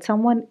have that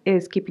someone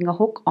is keeping a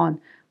hook on,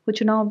 would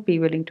you now be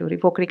willing to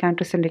revoke, recant,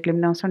 rescind, reclaim,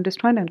 renounce, and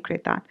destroy and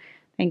create that?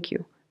 Thank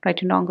you. Right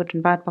and wrong, good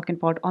and bad, pock and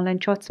pod, online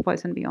shots,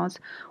 poison, beyonds.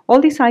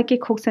 All the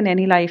psychic hooks in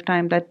any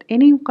lifetime that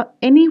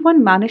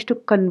anyone managed to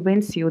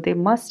convince you they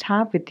must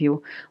have with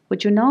you,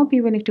 would you now be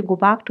willing to go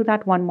back to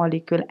that one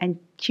molecule and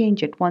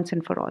change it once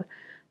and for all?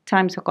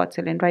 Times are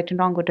Cotzilin, right and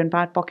wrong, good and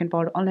bad, pock and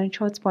pod, online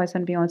shots,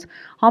 poison, beyonds.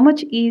 How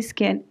much ease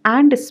can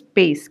and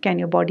space can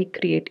your body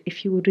create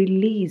if you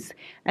release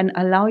and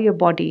allow your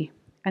body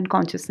and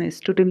consciousness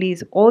to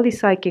release all the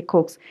psychic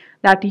hooks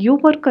that you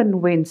were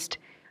convinced,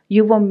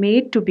 you were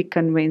made to be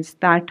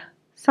convinced that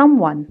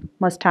someone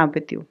must have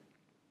with you?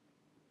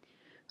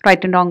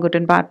 Right and wrong, good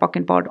and bad, pock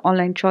and pod,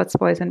 online shots,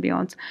 boys and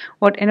beyonds.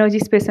 What energy,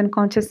 space, and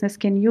consciousness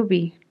can you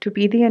be to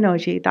be the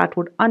energy that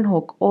would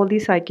unhook all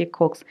these psychic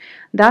hooks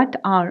that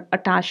are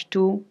attached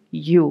to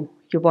you,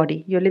 your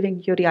body, your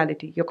living, your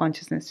reality, your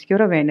consciousness,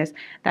 your awareness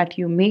that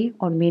you may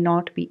or may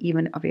not be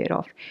even aware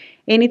of?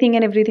 Anything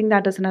and everything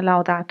that doesn't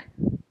allow that.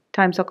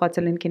 Times of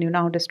Kotzilin, can you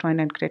now destroy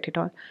and create it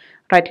all?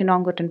 Right and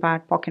wrong, good and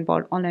bad, pock and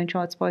pod, online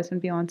shots, boys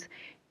and beyonds.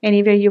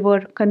 Anywhere you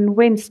were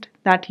convinced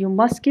that you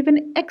must give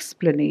an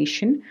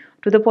explanation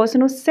to the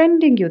person who's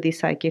sending you these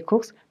psychic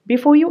hooks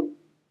before you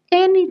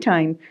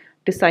anytime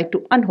decide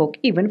to unhook,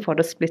 even for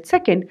a split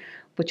second,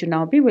 would you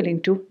now be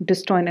willing to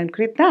destroy and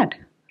create that?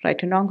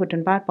 Right and wrong, good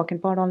and bad, pock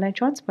and pod, online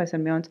shots, boys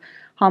and beyonds.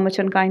 How much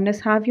unkindness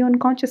have you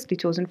unconsciously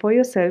chosen for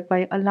yourself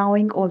by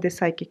allowing all these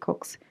psychic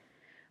hooks?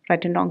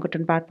 Right and wrong, good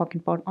and bad, POC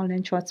and POD,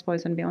 online shorts,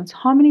 boys and beyonds.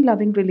 How many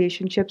loving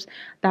relationships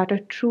that are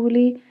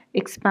truly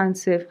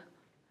expansive,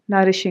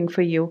 nourishing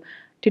for you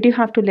did you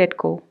have to let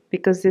go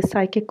because the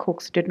psychic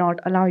hooks did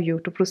not allow you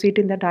to proceed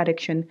in the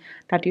direction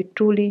that you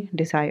truly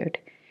desired?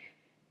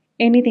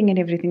 Anything and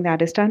everything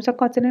that is times of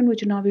consonant,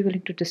 would you now be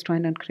willing to destroy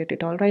and uncreate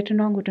it all? Right and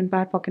wrong, good and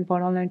bad, POC and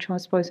POD, online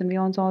shorts, boys and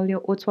beyonds, all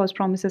your oaths, vows,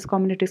 promises,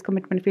 communities,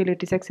 commitment,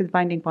 fealties, exes,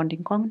 binding,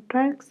 bonding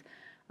contracts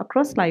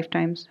across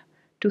lifetimes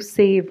to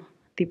save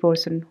the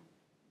person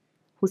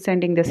who's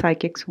sending the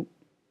psychic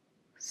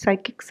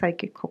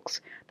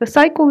hooks. The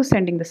psycho who's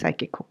sending the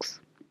psychic hooks.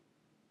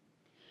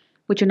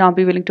 Would you now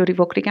be willing to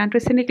revoke, recant,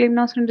 rescind, claim,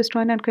 now, and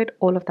destroy, and create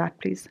all of that,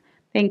 please?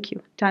 Thank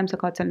you. Times are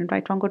God, silent,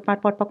 right, wrong, good,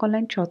 bad, pot, pock,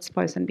 online, shorts,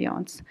 boys, and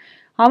beyonds.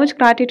 How much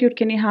gratitude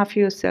can you have for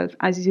yourself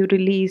as you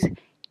release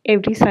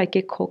every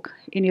psychic hook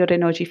in your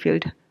energy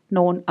field,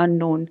 known,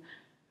 unknown,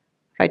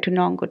 right to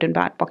wrong, good and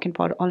bad, pock and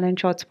pod, online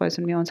shorts, boys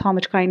and beyonds? How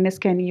much kindness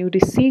can you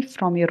receive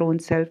from your own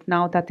self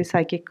now that the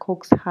psychic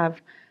hooks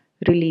have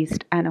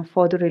released and are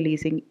further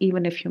releasing,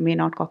 even if you may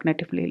not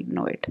cognitively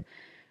know it?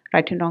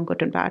 Right and wrong,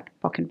 good and bad,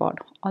 POC and POD,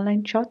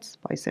 online shots,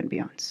 boys and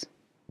beyonds.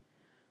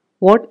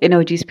 What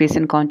energy, space,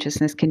 and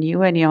consciousness can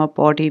you and your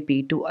body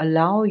be to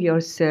allow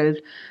yourself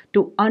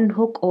to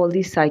unhook all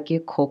these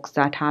psychic hooks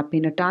that have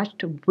been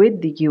attached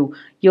with you,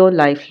 your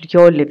life,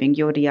 your living,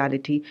 your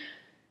reality,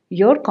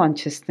 your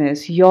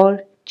consciousness, your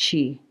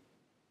chi,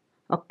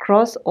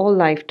 across all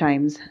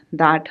lifetimes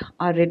that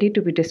are ready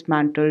to be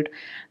dismantled,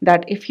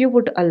 that if you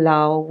would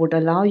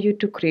allow you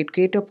to create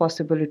greater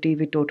possibility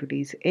with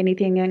totalities,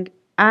 anything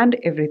and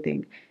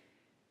everything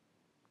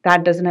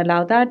that doesn't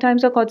allow that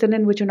times of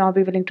Godzilla, which you now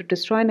be willing to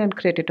destroy and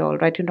create it all,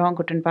 right and wrong,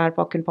 good and bad,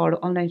 POC and POD,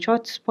 online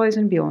shots,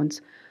 poison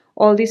beyonds.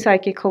 All these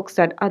psychic hooks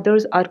that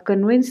others are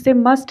convinced they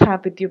must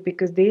have with you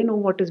because they know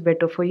what is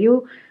better for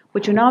you,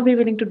 would you now be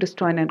willing to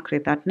destroy and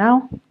create that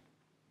now?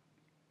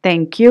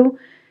 Thank you.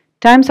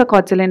 Times are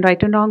Godzilla,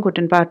 right and wrong, good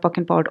and bad, POC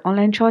and POD,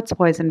 online shots,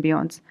 poison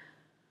beyonds.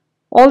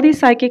 All these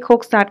psychic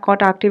hooks that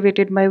got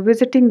activated by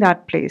visiting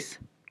that place,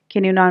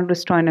 can you now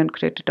destroy and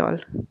create it all?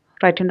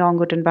 Right and wrong,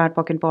 good and bad,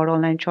 POC and POD,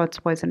 online shots,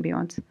 boys and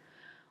beyonds.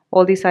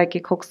 All these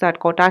psychic hooks that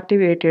got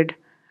activated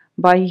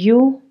by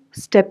you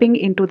stepping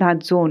into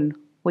that zone,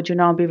 would you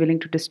now be willing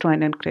to destroy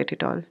and create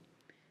it all?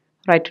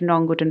 Right and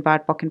wrong, good and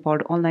bad, POC and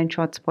POD, online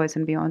shots, boys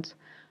and beyonds.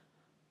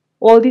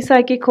 All the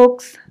psychic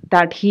hooks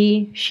that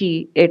he,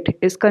 she, it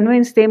is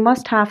convinced they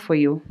must have for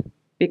you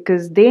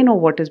because they know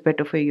what is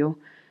better for you.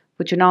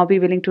 Would you now be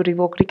willing to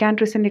revoke, recant,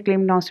 rescind,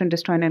 reclaim, now and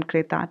destroy and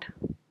create that?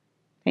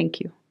 Thank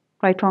you.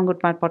 Right, wrong, good,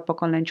 bad, pot,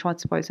 pock, online,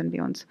 shorts, boys and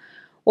beyonds.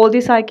 All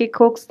the psychic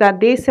hooks that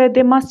they said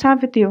they must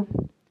have with you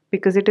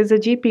because it is a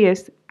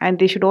GPS and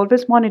they should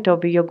always monitor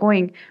where you're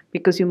going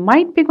because you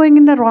might be going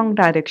in the wrong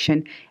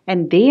direction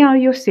and they are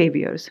your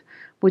saviors.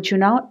 Would you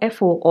now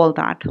FO all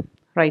that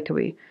right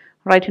away?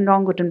 Right and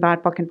wrong, good and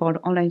bad, pock and pod,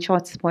 online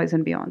shorts, boys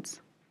and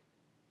beyonds.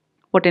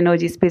 What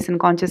energy, space, and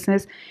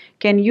consciousness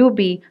can you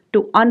be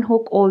to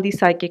unhook all these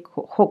psychic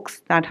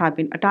hooks that have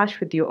been attached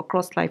with you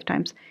across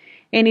lifetimes?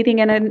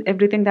 Anything and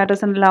everything that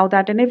doesn't allow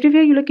that, and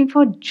everywhere you're looking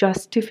for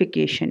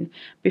justification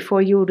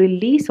before you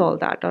release all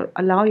that or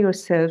allow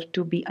yourself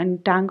to be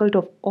untangled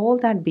of all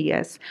that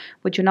BS,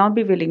 would you now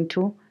be willing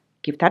to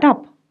give that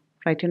up?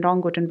 Right and wrong,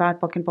 good and bad,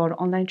 pock and pod,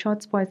 online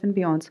shots, boys and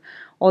beyonds.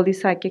 All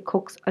these psychic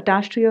hooks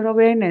attached to your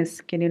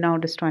awareness, can you now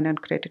destroy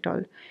and create it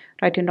all?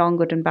 Right and wrong,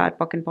 good and bad,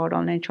 pock and pod,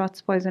 online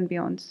shots, boys and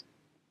beyonds.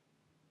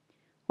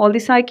 All the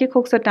psychic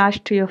hooks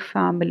attached to your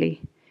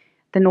family,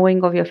 the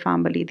knowing of your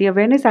family, the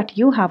awareness that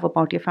you have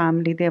about your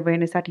family, the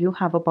awareness that you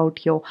have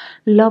about your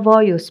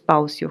lover, your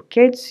spouse, your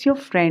kids, your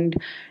friend,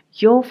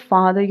 your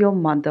father, your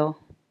mother,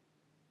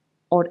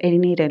 or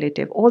any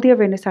relative, all the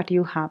awareness that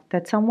you have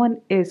that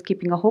someone is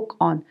keeping a hook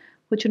on,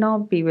 would you now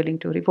be willing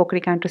to revoke,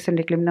 recant, rescind,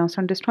 reclaim, now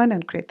and destroy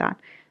and create that?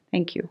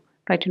 Thank you.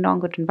 Right and wrong,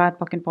 good and bad,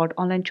 pock and pod,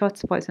 online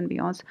shots, boys and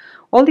beyonds.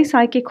 All the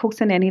psychic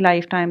hooks in any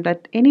lifetime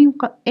that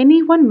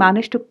anyone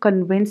managed to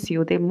convince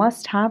you they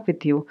must have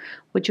with you,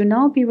 would you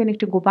now be willing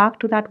to go back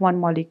to that one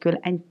molecule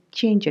and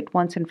change it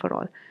once and for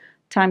all?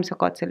 Times are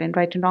Godzilla,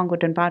 right and wrong,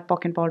 good and bad,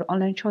 pock and pod,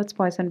 online shots,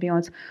 boys and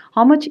beyonds.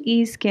 How much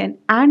ease can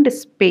and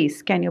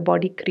space can your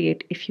body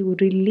create if you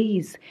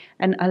release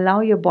and allow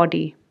your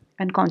body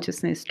and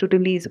consciousness to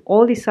release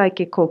all the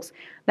psychic hooks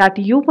that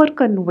you were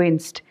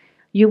convinced,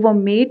 you were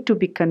made to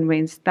be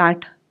convinced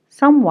that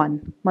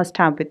someone must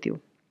have with you?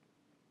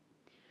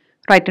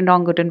 Right and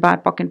wrong, good and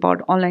bad, pock and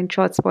pod, online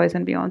shots, boys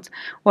and beyonds.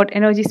 What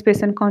energy,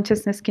 space, and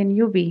consciousness can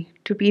you be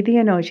to be the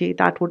energy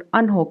that would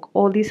unhook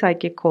all these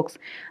psychic hooks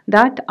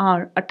that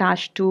are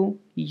attached to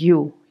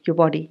you, your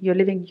body, your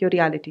living, your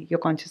reality, your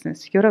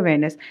consciousness, your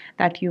awareness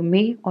that you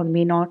may or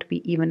may not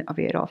be even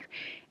aware of?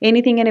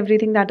 Anything and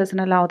everything that doesn't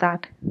allow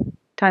that,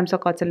 times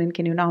of Godzilla,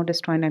 can you now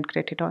destroy and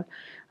create it all?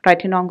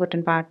 Right and wrong, good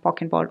and bad,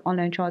 pock and pod,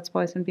 online shots,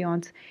 boys and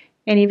beyonds.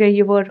 Anywhere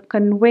you were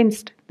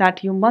convinced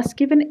that you must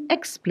give an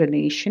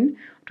explanation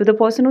to the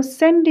person who's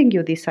sending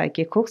you these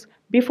psychic hooks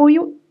before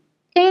you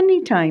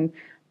anytime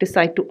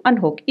decide to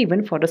unhook,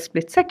 even for a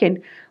split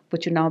second,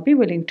 would you now be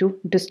willing to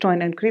destroy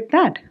and create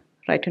that?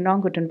 Right and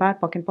wrong, good and bad,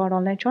 POC and POD,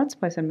 online shorts,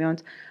 boys and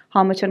beyonds.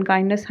 How much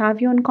unkindness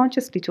have you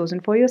unconsciously chosen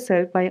for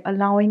yourself by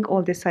allowing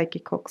all these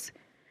psychic hooks?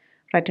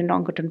 Right and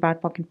wrong, good and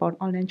bad, POC and POD,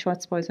 online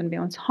shorts, boys and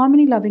beyonds. How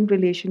many loving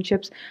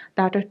relationships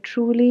that are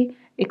truly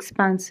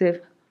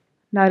expansive,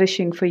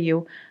 nourishing for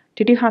you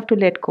did you have to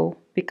let go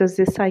because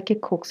these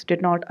psychic hooks did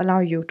not allow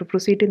you to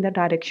proceed in the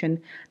direction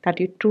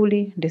that you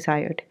truly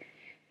desired?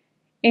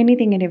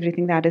 Anything and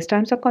everything that is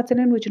times of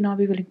consonant, would you now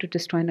be willing to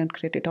destroy and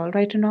uncreate it all?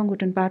 Right and wrong,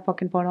 good and bad,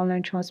 POC and POD,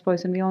 online shorts,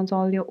 boys and beyonds,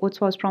 all your oaths,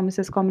 vows,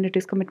 promises,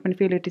 communities, commitment,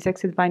 fealty,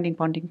 sexes, binding,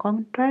 bonding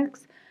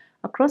contracts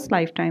across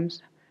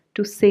lifetimes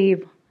to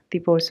save the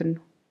person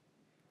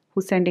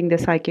who's sending the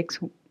psychic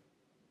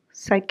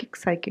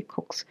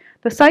hooks.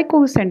 The psycho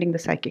who's sending the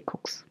psychic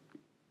hooks.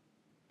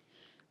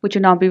 Would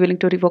you now be willing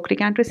to revoke,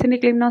 recant, rescind,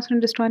 claim, now, and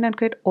destroy, and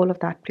uncreate all of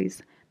that,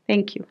 please?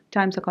 Thank you.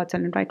 Times are God's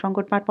and right, wrong,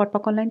 good, bad, pot,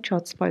 online,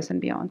 shorts, boys,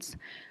 and beyonds.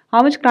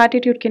 How much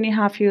gratitude can you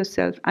have for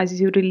yourself as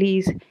you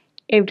release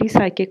every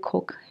psychic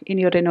hook in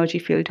your energy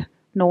field,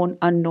 known,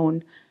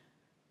 unknown,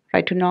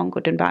 right to wrong,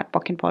 good and bad,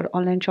 pocket pod,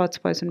 online shorts,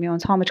 boys and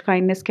beyonds? How much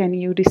kindness can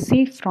you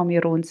receive from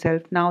your own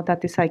self now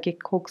that the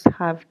psychic hooks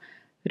have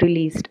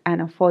released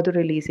and are further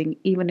releasing,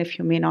 even if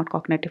you may not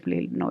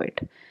cognitively know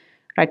it?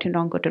 Right and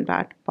wrong, good and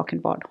bad,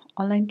 pocket pod,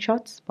 online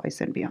shorts, boys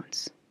and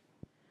beyonds.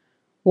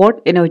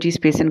 What energy,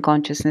 space, and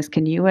consciousness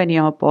can you and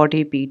your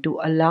body be to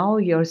allow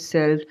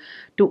yourself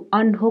to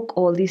unhook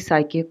all these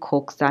psychic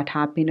hooks that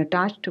have been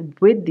attached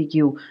with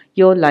you,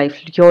 your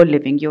life, your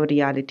living, your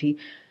reality,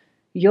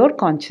 your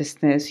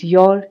consciousness,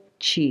 your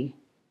chi,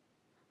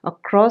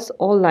 across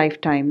all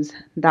lifetimes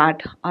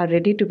that are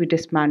ready to be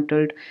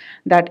dismantled,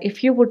 that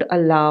if you would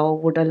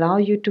allow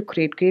you to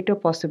create greater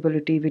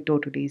possibility with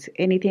totalities,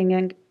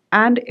 anything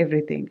and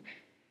everything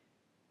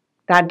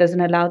that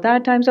doesn't allow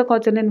that times of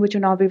Godzilla, which you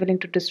now be willing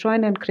to destroy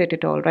and create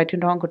it all. Right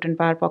and wrong, good and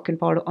bad, POC and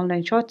POD,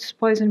 online shots,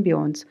 poison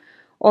beyonds.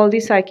 All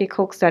these psychic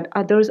hooks that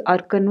others are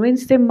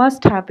convinced they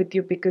must have with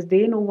you because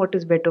they know what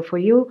is better for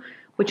you,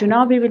 would you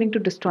now be willing to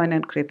destroy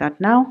and create that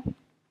now?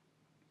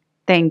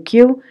 Thank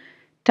you.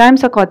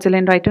 Times are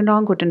Godzilla, right and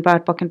wrong, good and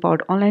bad, POC and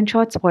POD, online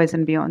shots,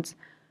 poison beyonds.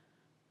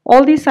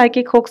 All these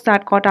psychic hooks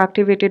that got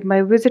activated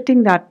by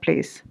visiting that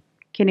place,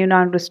 can you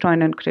now destroy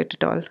and create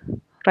it all?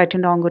 Right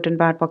and wrong, good and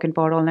bad, POC and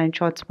POD, online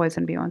shots, boys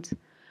and beyonds.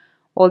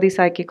 All the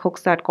psychic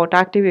hooks that got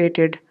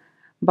activated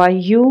by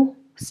you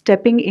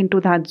stepping into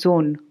that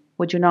zone,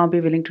 would you now be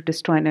willing to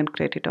destroy and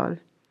create it all?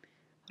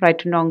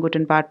 Right and wrong, good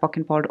and bad, POC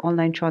and POD,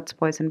 online shots,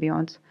 boys and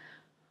beyonds.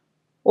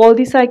 All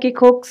the psychic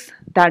hooks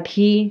that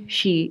he,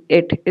 she,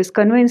 it is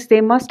convinced they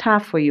must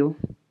have for you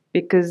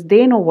because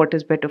they know what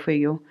is better for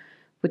you.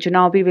 Would you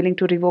now be willing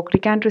to revoke,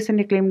 recant,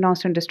 rescind, claim,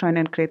 renounce, and destroy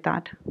and create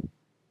that?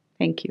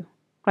 Thank you.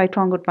 Right,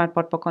 wrong, good, bad,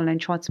 pot, poc, online,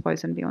 shorts,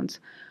 boys, and beyonds.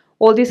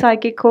 All the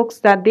psychic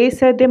hooks that they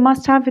said they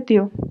must have with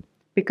you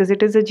because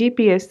it is a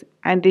GPS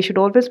and they should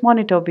always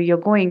monitor where you're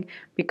going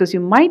because you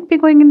might be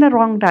going in the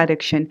wrong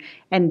direction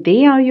and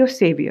they are your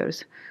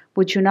saviors.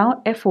 Would you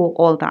now FO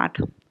all that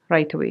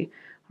right away?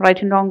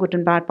 Right and wrong, good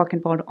and bad, poc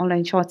and pod,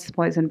 online, shorts,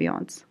 boys, and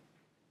beyonds.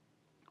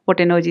 What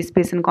energy,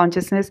 space, and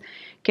consciousness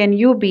can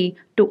you be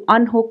to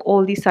unhook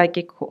all these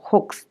psychic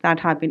hooks that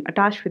have been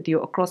attached with you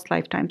across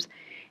lifetimes?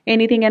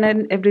 Anything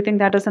and everything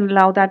that doesn't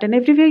allow that, and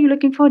everywhere you're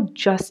looking for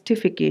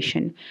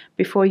justification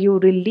before you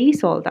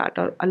release all that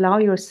or allow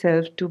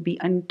yourself to be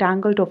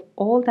untangled of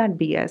all that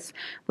BS,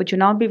 would you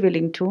now be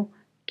willing to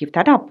give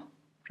that up?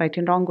 Right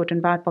and wrong, good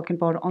and bad, pocket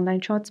power, online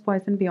shots,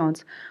 boys and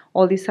beyonds.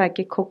 All these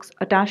psychic hooks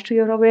attached to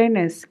your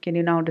awareness, can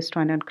you now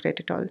destroy and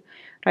create it all?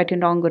 Right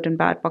and wrong, good and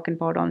bad, pocket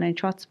power, online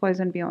shots, boys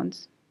and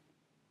beyonds.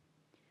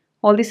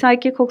 All the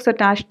psychic hooks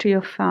attached to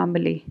your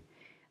family,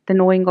 the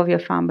knowing of your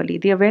family,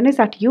 the awareness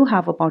that you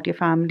have about your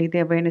family, the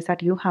awareness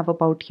that you have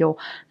about your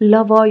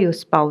lover, your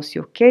spouse,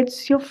 your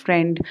kids, your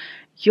friend,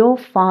 your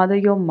father,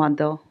 your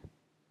mother,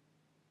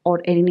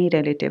 or any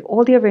relative,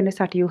 all the awareness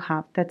that you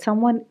have that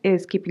someone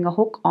is keeping a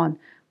hook on,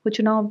 would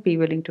you now be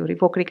willing to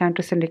revoke, recant,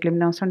 rescind, reclaim,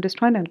 renounce, and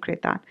destroy and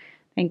create that?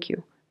 Thank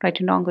you. Right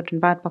and wrong, good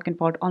and bad, pock and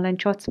pod, online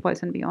shots,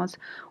 boys and beyonds.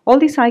 All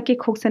the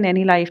psychic hooks in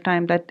any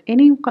lifetime that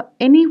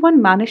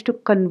anyone managed to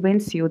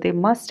convince you they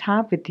must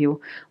have with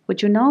you,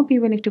 would you now be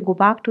willing to go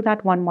back to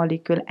that one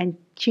molecule and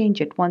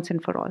change it once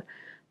and for all?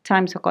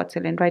 Times are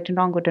Godzilla, right and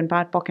wrong, good and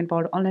bad, pock and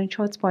pod, online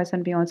shots, boys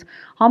and beyonds.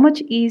 How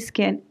much ease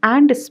can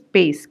and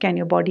space can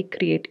your body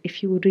create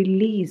if you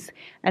release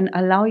and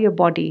allow your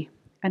body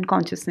and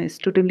consciousness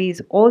to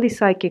release all the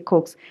psychic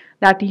hooks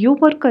that you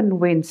were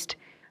convinced,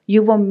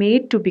 you were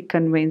made to be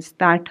convinced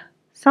that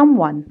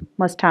someone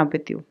must have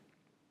with you?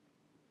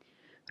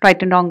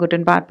 Right and wrong, good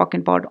and bad, pock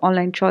and pod,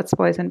 online shots,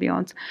 boys and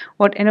beyonds.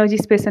 What energy,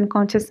 space, and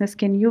consciousness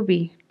can you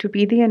be to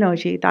be the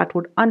energy that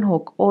would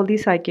unhook all the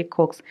psychic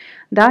hooks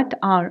that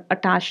are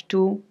attached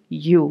to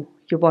you,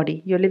 your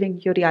body, your living,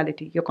 your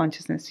reality, your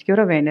consciousness, your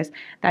awareness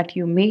that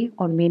you may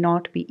or may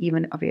not be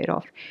even aware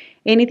of?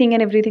 Anything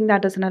and everything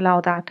that doesn't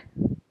allow that.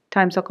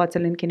 Times of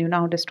Godzilla, can you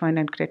now destroy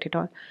and create it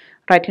all?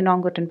 Right and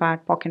wrong, good and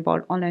bad, pock and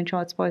pod, online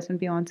shots, boys and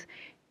beyonds.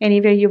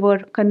 Anywhere you were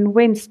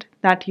convinced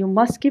that you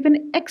must give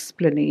an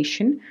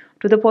explanation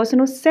to the person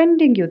who's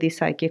sending you these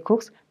psychic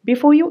hooks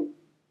before you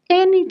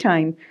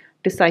anytime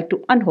decide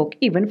to unhook,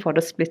 even for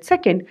a split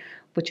second.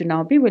 Would you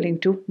now be willing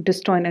to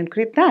destroy and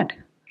uncreate that?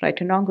 Right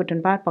and wrong, good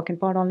and bad, POC and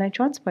POD, online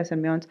shots, spice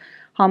and beyonds.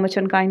 How much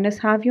unkindness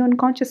have you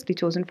unconsciously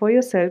chosen for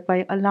yourself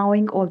by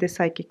allowing all these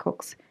psychic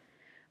hooks?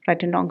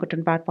 Right and wrong, good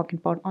and bad, POC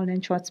and POD,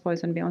 online shots,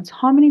 spice and beyonds.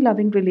 How many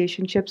loving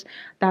relationships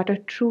that are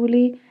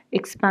truly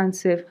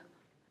expansive,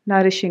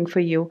 nourishing for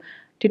you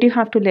did you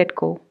have to let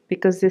go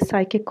because these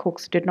psychic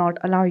hooks did not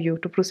allow you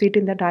to proceed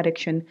in the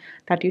direction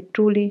that you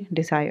truly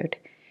desired?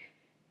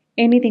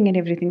 Anything and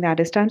everything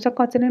that is times of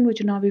consonant, would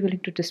you now be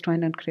willing to destroy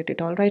and uncreate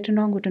it all? Right and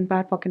wrong, good and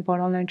bad, POC and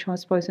POD, online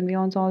shots, poison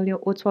beyonds, all your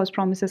oaths, vows,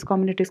 promises,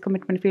 communities,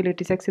 commitment,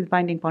 fealty, sexes,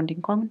 binding,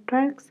 bonding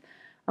contracts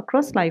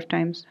across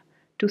lifetimes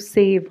to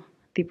save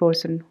the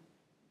person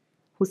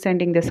who's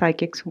sending the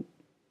psychic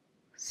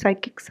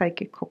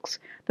hooks.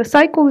 The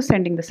psycho who's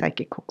sending the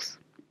psychic hooks.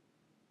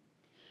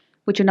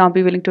 Would you now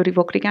be willing to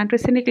revoke, recant,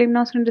 rescind, claim,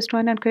 now, and destroy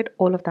and uncreate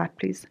all of that,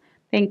 please?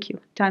 Thank you.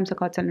 Times are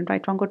cards and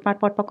right, wrong, good, bad,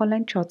 pot, pock,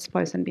 online, shots,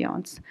 poison,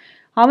 beyonds.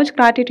 How much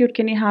gratitude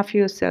can you have for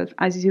yourself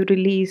as you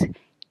release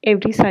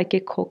every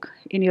psychic hook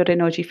in your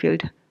energy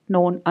field,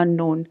 known,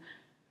 unknown,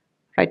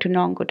 right to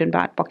wrong, good and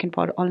bad, pock and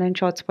pot, online,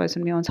 shots,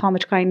 poison, beyonds? How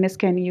much kindness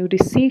can you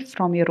receive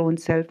from your own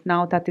self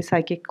now that the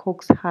psychic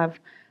hooks have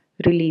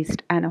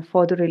released and are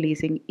further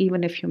releasing,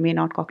 even if you may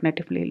not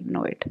cognitively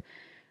know it?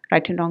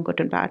 Right and wrong, good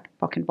and bad,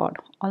 POC and POD,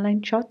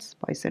 online shots,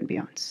 boys and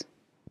beyonds.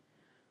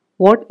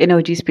 What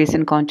energy, space,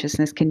 and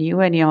consciousness can you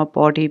and your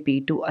body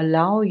be to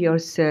allow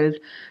yourself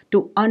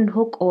to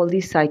unhook all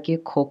these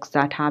psychic hooks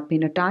that have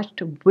been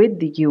attached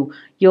with you,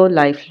 your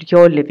life,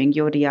 your living,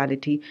 your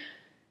reality,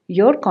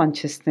 your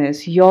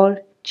consciousness, your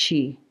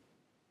chi,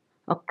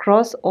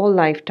 across all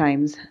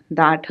lifetimes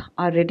that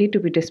are ready to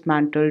be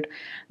dismantled,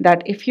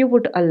 that if you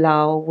would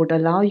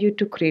allow you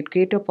to create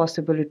greater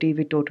possibility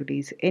with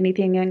totalities,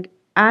 anything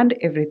and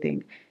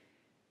everything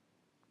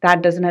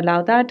that doesn't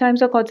allow that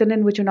times of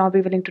consonant, which you now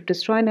be willing to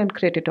destroy and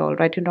create it all.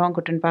 Right and wrong,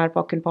 good and bad,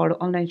 POC and POD,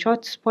 online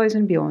shots,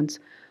 poison, beyonds.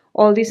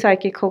 All these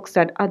psychic hooks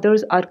that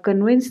others are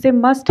convinced they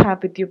must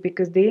have with you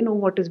because they know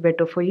what is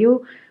better for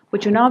you,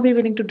 which you now be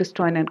willing to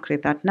destroy and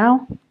create that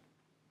now.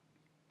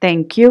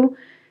 Thank you.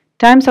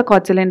 Times are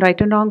consonant, right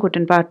and wrong, good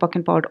and bad, POC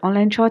and POD,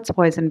 online shots,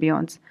 poison,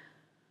 beyonds.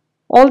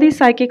 All these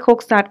psychic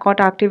hooks that got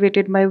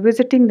activated by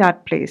visiting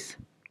that place,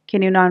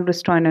 can you now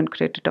destroy and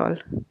create it all?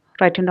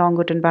 Right and wrong,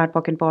 good and bad,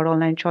 POC and POD,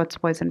 online shots,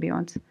 poison,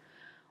 beyonds.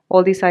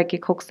 All these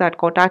psychic hooks that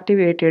got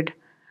activated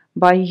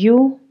by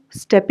you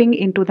stepping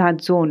into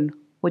that zone,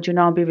 would you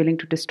now be willing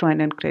to destroy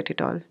and create it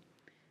all?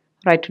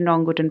 Right and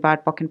wrong, good and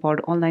bad, POC and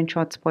POD, online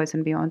shots,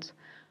 poison, beyonds.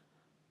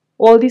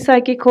 All the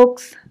psychic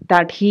hooks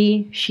that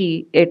he,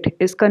 she, it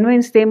is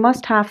convinced they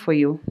must have for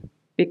you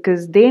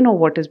because they know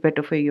what is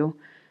better for you.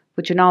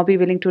 Would you now be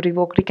willing to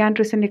revoke, recant,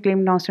 rescind, reclaim,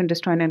 renounce, and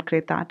destroy and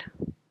create that?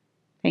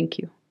 Thank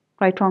you.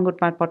 Right, wrong, good,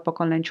 bad, pot, pock,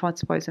 online,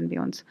 shots, poison,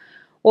 beyonds.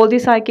 All the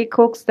psychic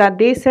hooks that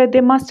they said they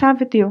must have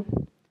with you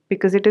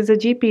because it is a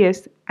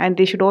GPS and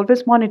they should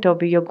always monitor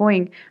where you're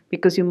going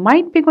because you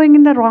might be going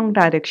in the wrong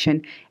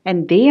direction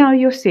and they are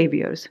your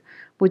saviors.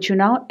 Would you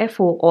now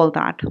FO all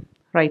that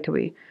right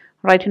away?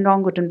 Right and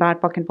wrong, good and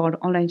bad, POC and POD,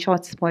 online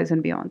shots,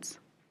 poison, beyonds.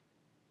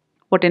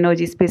 What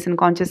energy, space, and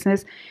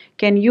consciousness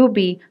can you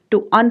be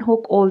to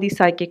unhook all these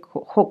psychic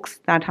hooks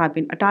that have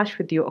been attached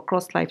with you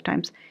across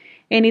lifetimes?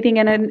 Anything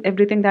and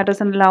everything that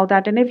doesn't allow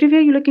that, and everywhere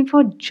you're looking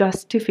for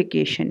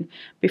justification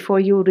before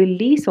you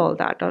release all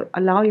that or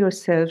allow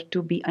yourself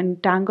to be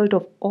untangled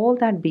of all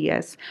that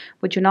BS,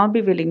 would you not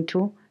be willing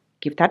to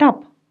give that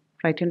up?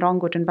 Right and wrong,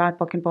 good and bad,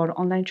 POC and POD,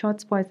 online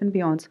shots, poison,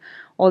 beyonds.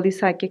 All these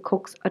psychic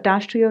hooks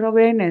attached to your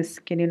awareness,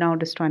 can you now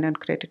destroy and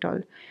create it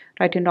all?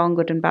 Right and wrong,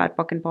 good and bad,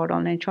 POC and POD,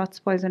 online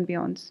shots, poison,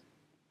 beyonds.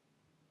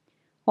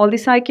 All the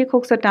psychic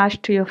hooks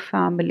attached to your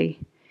family,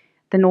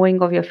 the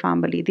knowing of your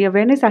family, the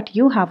awareness that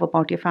you have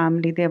about your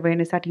family, the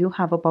awareness that you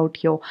have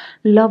about your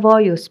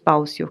lover, your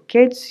spouse, your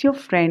kids, your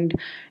friend,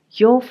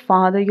 your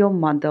father, your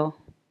mother,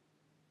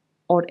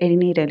 or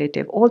any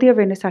relative, all the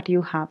awareness that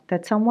you have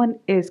that someone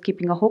is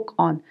keeping a hook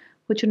on,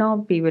 would you now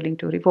be willing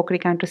to revoke,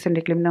 recant, rescind,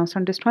 reclaim, renounce,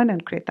 and destroy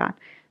and create that?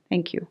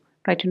 Thank you.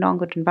 Right and wrong,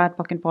 good and bad,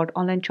 POC and POD,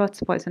 online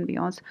shots, poison,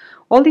 beyonds.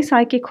 All these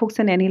psychic hooks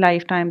in any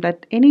lifetime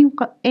that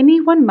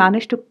anyone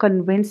managed to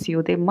convince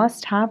you they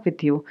must have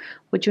with you,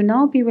 would you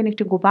now be willing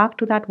to go back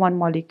to that one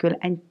molecule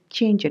and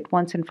change it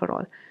once and for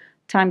all?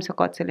 Times are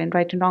Godzillion,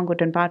 right and wrong,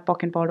 good and bad,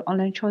 POC and POD,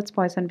 online shots,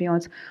 poison,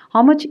 beyonds.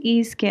 How much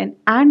ease can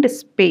and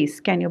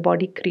space can your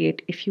body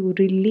create if you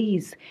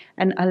release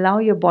and allow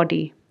your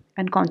body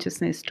and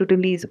consciousness to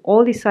release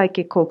all the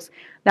psychic hooks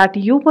that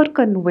you were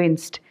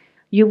convinced,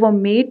 you were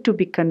made to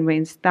be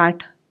convinced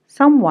that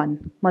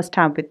someone must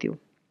have with you?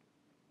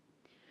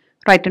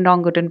 Right and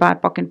wrong, good and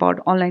bad, POC and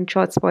POD, online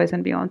shots, boys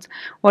and beyonds.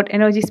 What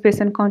energy, space,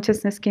 and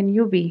consciousness can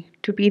you be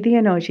to be the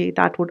energy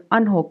that would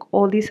unhook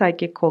all these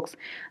psychic hooks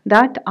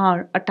that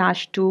are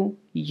attached to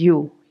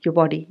you, your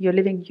body, your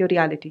living, your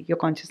reality, your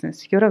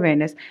consciousness, your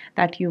awareness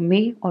that you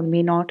may or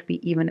may not be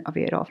even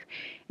aware of?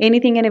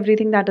 Anything and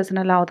everything that doesn't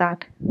allow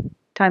that.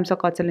 Times of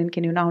Kotzilin,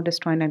 can you now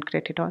destroy and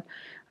create it all?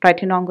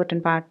 Right and wrong, good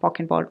and bad,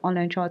 POC and POD,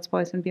 online shorts,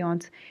 boys and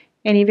beyonds.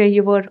 Anywhere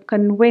you were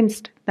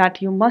convinced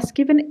that you must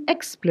give an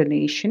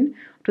explanation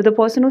to the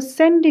person who's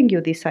sending you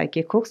these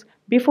psychic hooks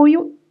before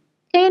you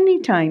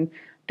anytime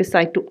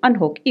decide to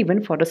unhook,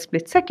 even for a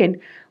split second,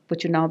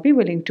 would you now be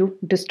willing to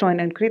destroy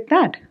and uncreate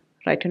that?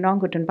 Right and wrong,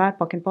 good and bad,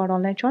 POC and POD,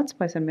 online shorts,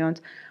 boys and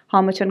beyonds.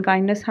 How much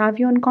unkindness have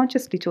you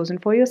unconsciously chosen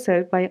for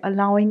yourself by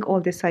allowing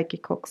all these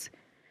psychic hooks?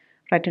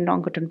 Right and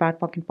wrong, good and bad,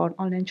 POC and POD,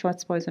 online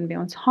shorts, boys and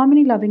beyonds. How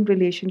many loving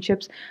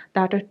relationships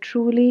that are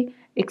truly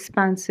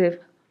expansive,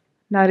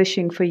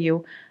 nourishing for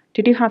you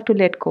did you have to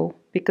let go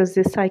because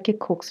these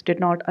psychic hooks did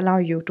not allow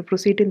you to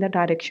proceed in the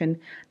direction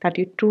that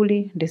you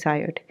truly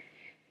desired?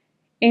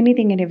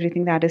 Anything and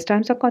everything that is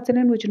times of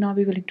Kotzilin, would you now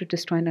be willing to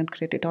destroy and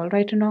uncreate it all?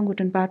 Right and wrong,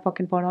 good and bad, POC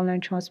and POD, online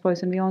shorts,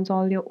 boys and beyonds.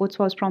 All your oaths,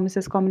 vows,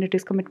 promises,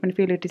 communities, commitment,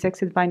 fealty,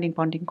 exes, binding,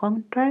 bonding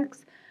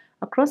contracts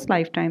across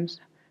lifetimes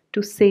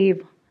to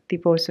save the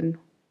person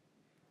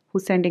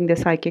who's sending the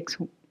psychic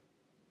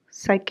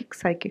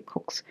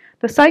hooks.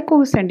 The psycho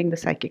who's sending the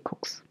psychic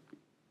hooks.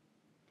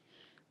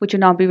 Would you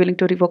now be willing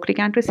to revoke,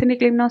 recant, rescind,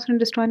 claim, announce, and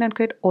destroy and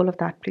create all of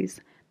that, please?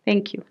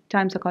 Thank you.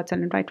 Times are God's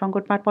and right, wrong,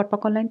 good, bad, pot,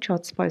 pock, online,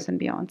 shorts, boys, and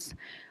beyonds.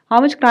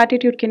 How much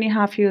gratitude can you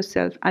have for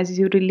yourself as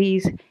you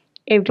release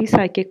every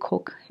psychic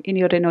hook in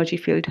your energy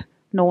field,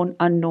 known,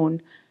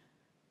 unknown,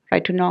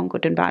 right to wrong,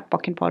 good and bad,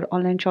 pock and pod,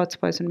 online shorts,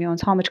 boys, and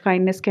beyonds? How much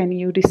kindness can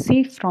you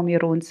receive from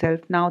your own self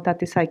now that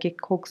the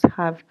psychic hooks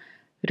have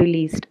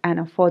released and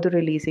are further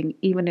releasing,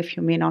 even if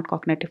you may not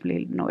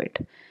cognitively know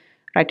it?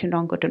 Right and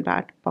wrong, good and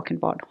bad, POC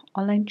and POD,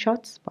 online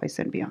shots, boys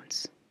and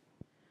beyonds.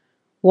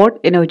 What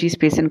energy,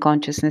 space, and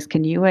consciousness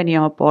can you and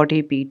your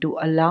body be to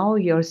allow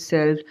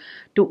yourself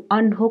to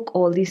unhook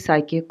all these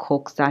psychic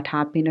hooks that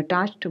have been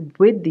attached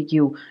with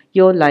you,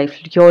 your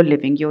life, your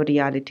living, your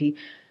reality,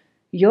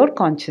 your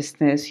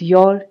consciousness,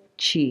 your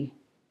chi,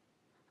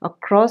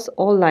 across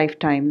all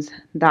lifetimes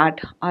that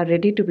are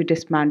ready to be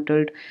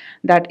dismantled,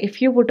 that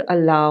if you would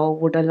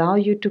allow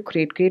you to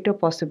create greater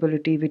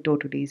possibility with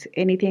totalities,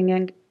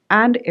 anything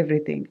and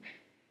everything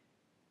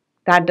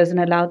that doesn't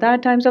allow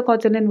that times of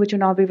Godzilla, which you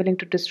now be willing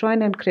to destroy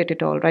and create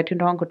it all, right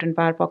and wrong, good and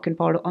bad, POC and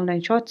POD,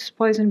 online shots,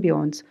 poison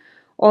beyonds.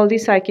 All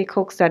these psychic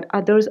hooks that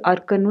others are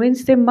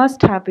convinced they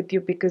must have with you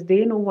because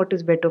they know what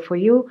is better for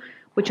you,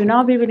 would you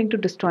now be willing to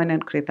destroy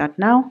and create that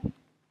now?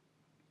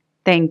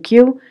 Thank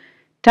you.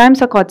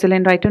 Times are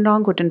Godzilla, right and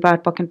wrong, good and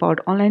bad, POC and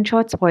POD, online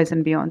shots,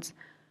 poison beyonds.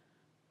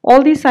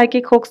 All these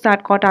psychic hooks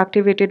that got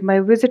activated by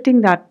visiting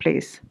that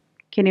place,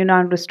 can you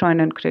now destroy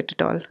and create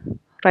it all?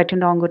 Right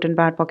and wrong, good and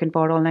bad, POC and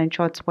POD, online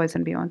shots, boys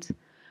and beyonds.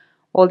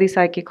 All these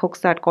psychic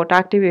hooks that got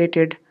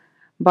activated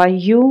by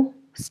you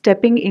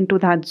stepping into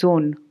that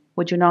zone,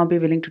 would you now be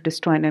willing to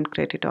destroy and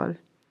create it all?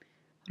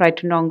 Right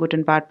and wrong, good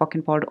and bad, POC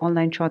and POD,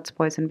 online shots,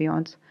 boys and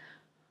beyonds.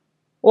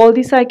 All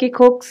these psychic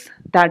hooks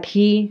that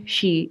he,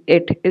 she,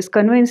 it is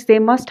convinced they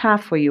must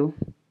have for you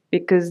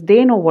because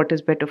they know what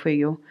is better for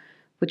you.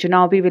 Would you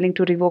now be willing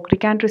to revoke,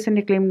 recant, rescind,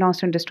 reclaim,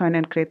 announce, and destroy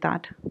and create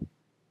that?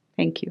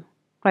 Thank you.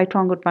 Right,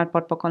 wrong, good, bad,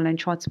 pot, pock, online,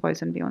 shots,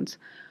 boys, and beyonds.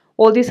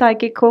 All the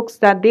psychic hooks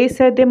that they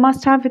said they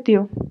must have with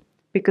you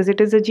because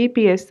it is a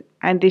GPS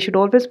and they should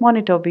always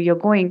monitor where you're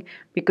going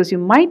because you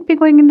might be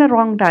going in the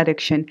wrong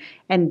direction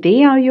and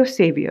they are your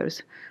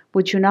saviors.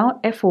 Would you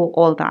now FO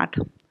all that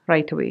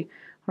right away?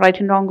 Right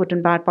and wrong, good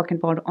and bad, pock and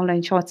pod,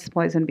 online, shots,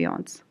 boys, and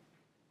beyonds.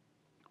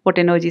 What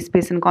energy,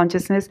 space, and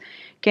consciousness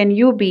can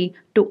you be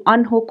to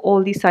unhook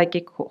all these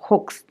psychic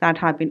hooks that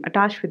have been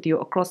attached with you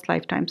across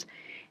lifetimes?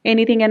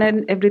 Anything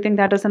and everything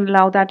that doesn't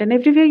allow that, and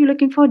everywhere you're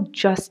looking for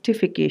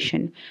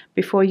justification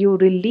before you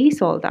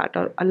release all that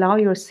or allow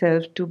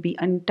yourself to be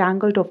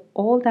untangled of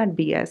all that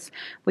BS,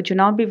 would you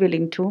now be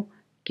willing to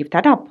give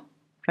that up?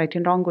 Right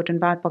and wrong, good and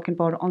bad, POC and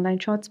POD, online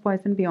shots,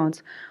 boys and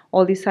beyonds.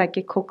 All these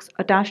psychic hooks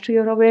attached to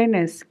your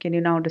awareness, can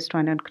you now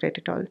destroy and create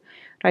it all?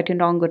 Right and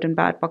wrong, good and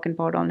bad, POC and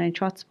POD, online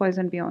shots, boys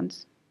and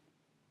beyonds.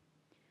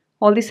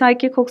 All the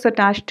psychic hooks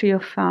attached to your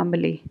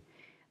family,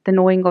 the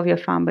knowing of your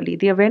family,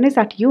 the awareness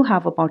that you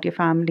have about your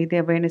family, the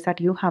awareness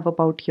that you have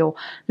about your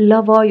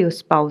lover, your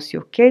spouse,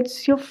 your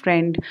kids, your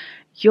friend,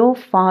 your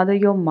father,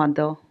 your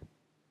mother,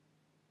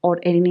 or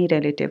any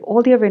relative,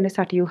 all the awareness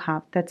that you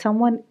have that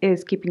someone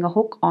is keeping a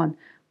hook on,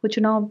 would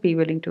you now be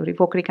willing to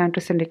revoke, recant,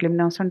 rescind, reclaim,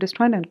 announce, and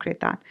destroy and create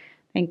that?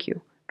 Thank you.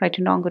 Right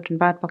and wrong, good and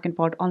bad, POC and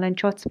POD, online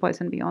shots,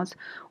 boys and beyonds.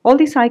 All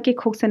the psychic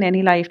hooks in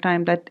any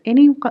lifetime that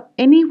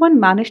anyone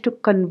managed to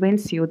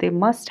convince you they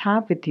must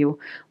have with you,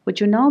 would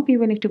you now be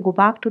willing to go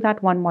back to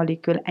that one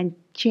molecule and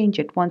change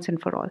it once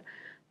and for all?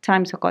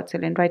 Times are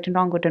Godzilla, right and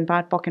wrong, good and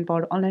bad, POC and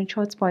POD, online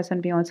shots, boys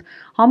and beyonds.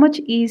 How much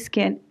ease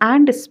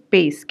and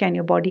space can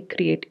your body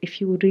create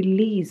if you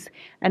release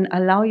and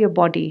allow your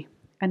body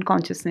and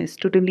consciousness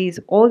to release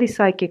all the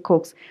psychic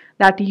hooks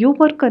that you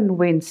were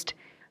convinced,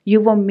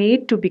 you were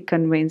made to be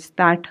convinced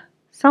that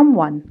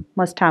someone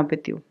must have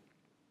with you?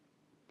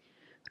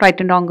 Right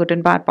and wrong, good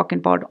and bad, POC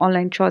and POD,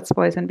 online shots,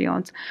 boys and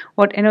beyonds.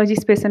 What energy,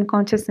 space, and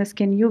consciousness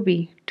can you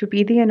be to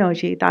be the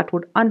energy that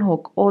would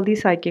unhook all the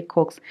psychic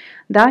hooks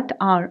that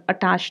are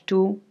attached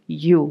to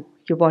you,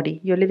 your body,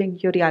 your living,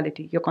 your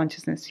reality, your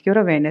consciousness, your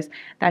awareness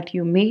that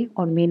you may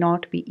or may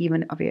not be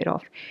even aware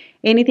of.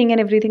 Anything and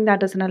everything that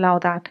doesn't allow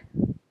that.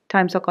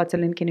 Times of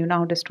Godzilla, can you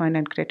now destroy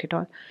and create it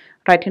all?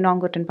 Right and wrong,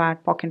 good and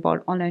bad, POC and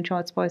POD, online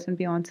shorts, boys and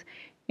beyonds.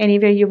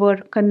 Anywhere you were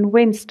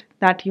convinced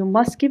that you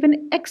must give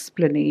an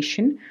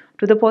explanation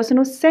to the person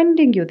who's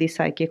sending you these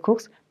psychic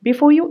hooks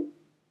before you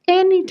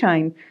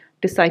anytime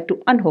decide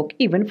to unhook,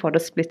 even for a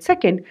split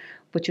second,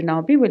 would you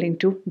now be willing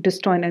to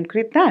destroy and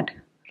uncreate that?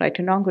 Right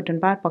and wrong, good and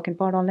bad, POC and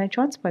POD, online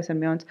shorts, boys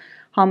and beyonds.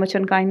 How much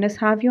unkindness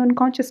have you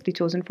unconsciously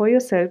chosen for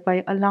yourself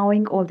by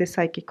allowing all these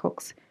psychic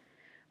hooks?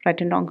 Right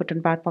and wrong, good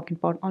and bad, POC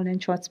and POD, online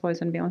shorts,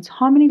 boys and beyonds.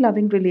 How many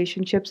loving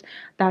relationships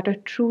that are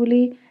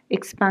truly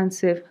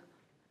expansive,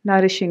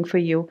 nourishing for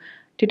you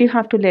did you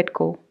have to let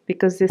go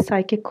because these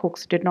psychic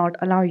hooks did not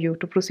allow you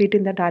to proceed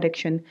in the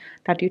direction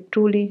that you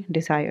truly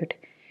desired?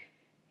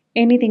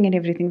 Anything and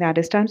everything that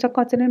is times of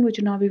consonant, would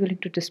you now be willing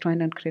to destroy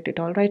and uncreate it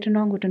all? Right and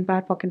wrong, good and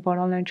bad, POC and POD,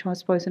 online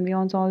shorts, boys and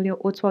beyonds. All your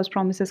oaths, vows,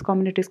 promises,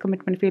 communities,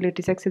 commitment,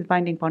 fealty, sexes,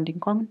 binding, bonding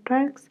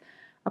contracts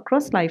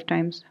across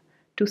lifetimes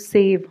to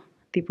save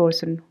the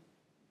person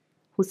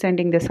who's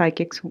sending the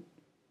psychic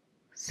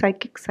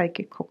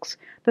hooks.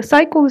 The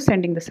psycho who's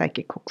sending the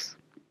psychic hooks.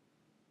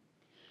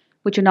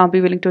 Would you now be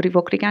willing to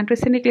revoke, recant,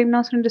 rescind, claim,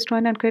 now, and destroy,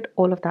 and create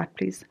all of that,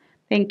 please?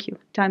 Thank you.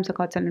 Times are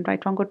God's and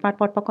right, wrong, good, bad,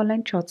 pot,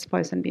 online, shots,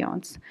 boys, and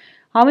beyonds.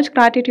 How much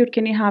gratitude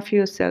can you have for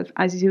yourself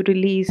as you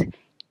release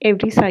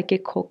every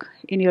psychic hook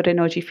in your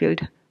energy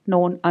field,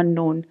 known,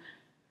 unknown,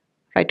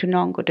 right to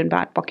wrong, good and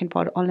bad, POC and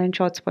POD, online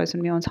shots, boys,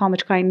 and beyonds? How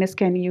much kindness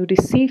can you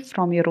receive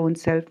from your own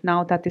self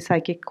now that the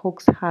psychic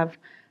hooks have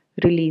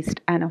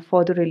released and are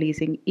further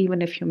releasing,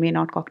 even if you may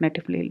not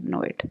cognitively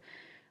know it?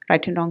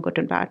 Right and wrong, good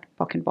and bad,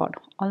 POC and POD,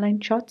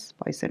 online shots,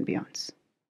 boys, and beyonds.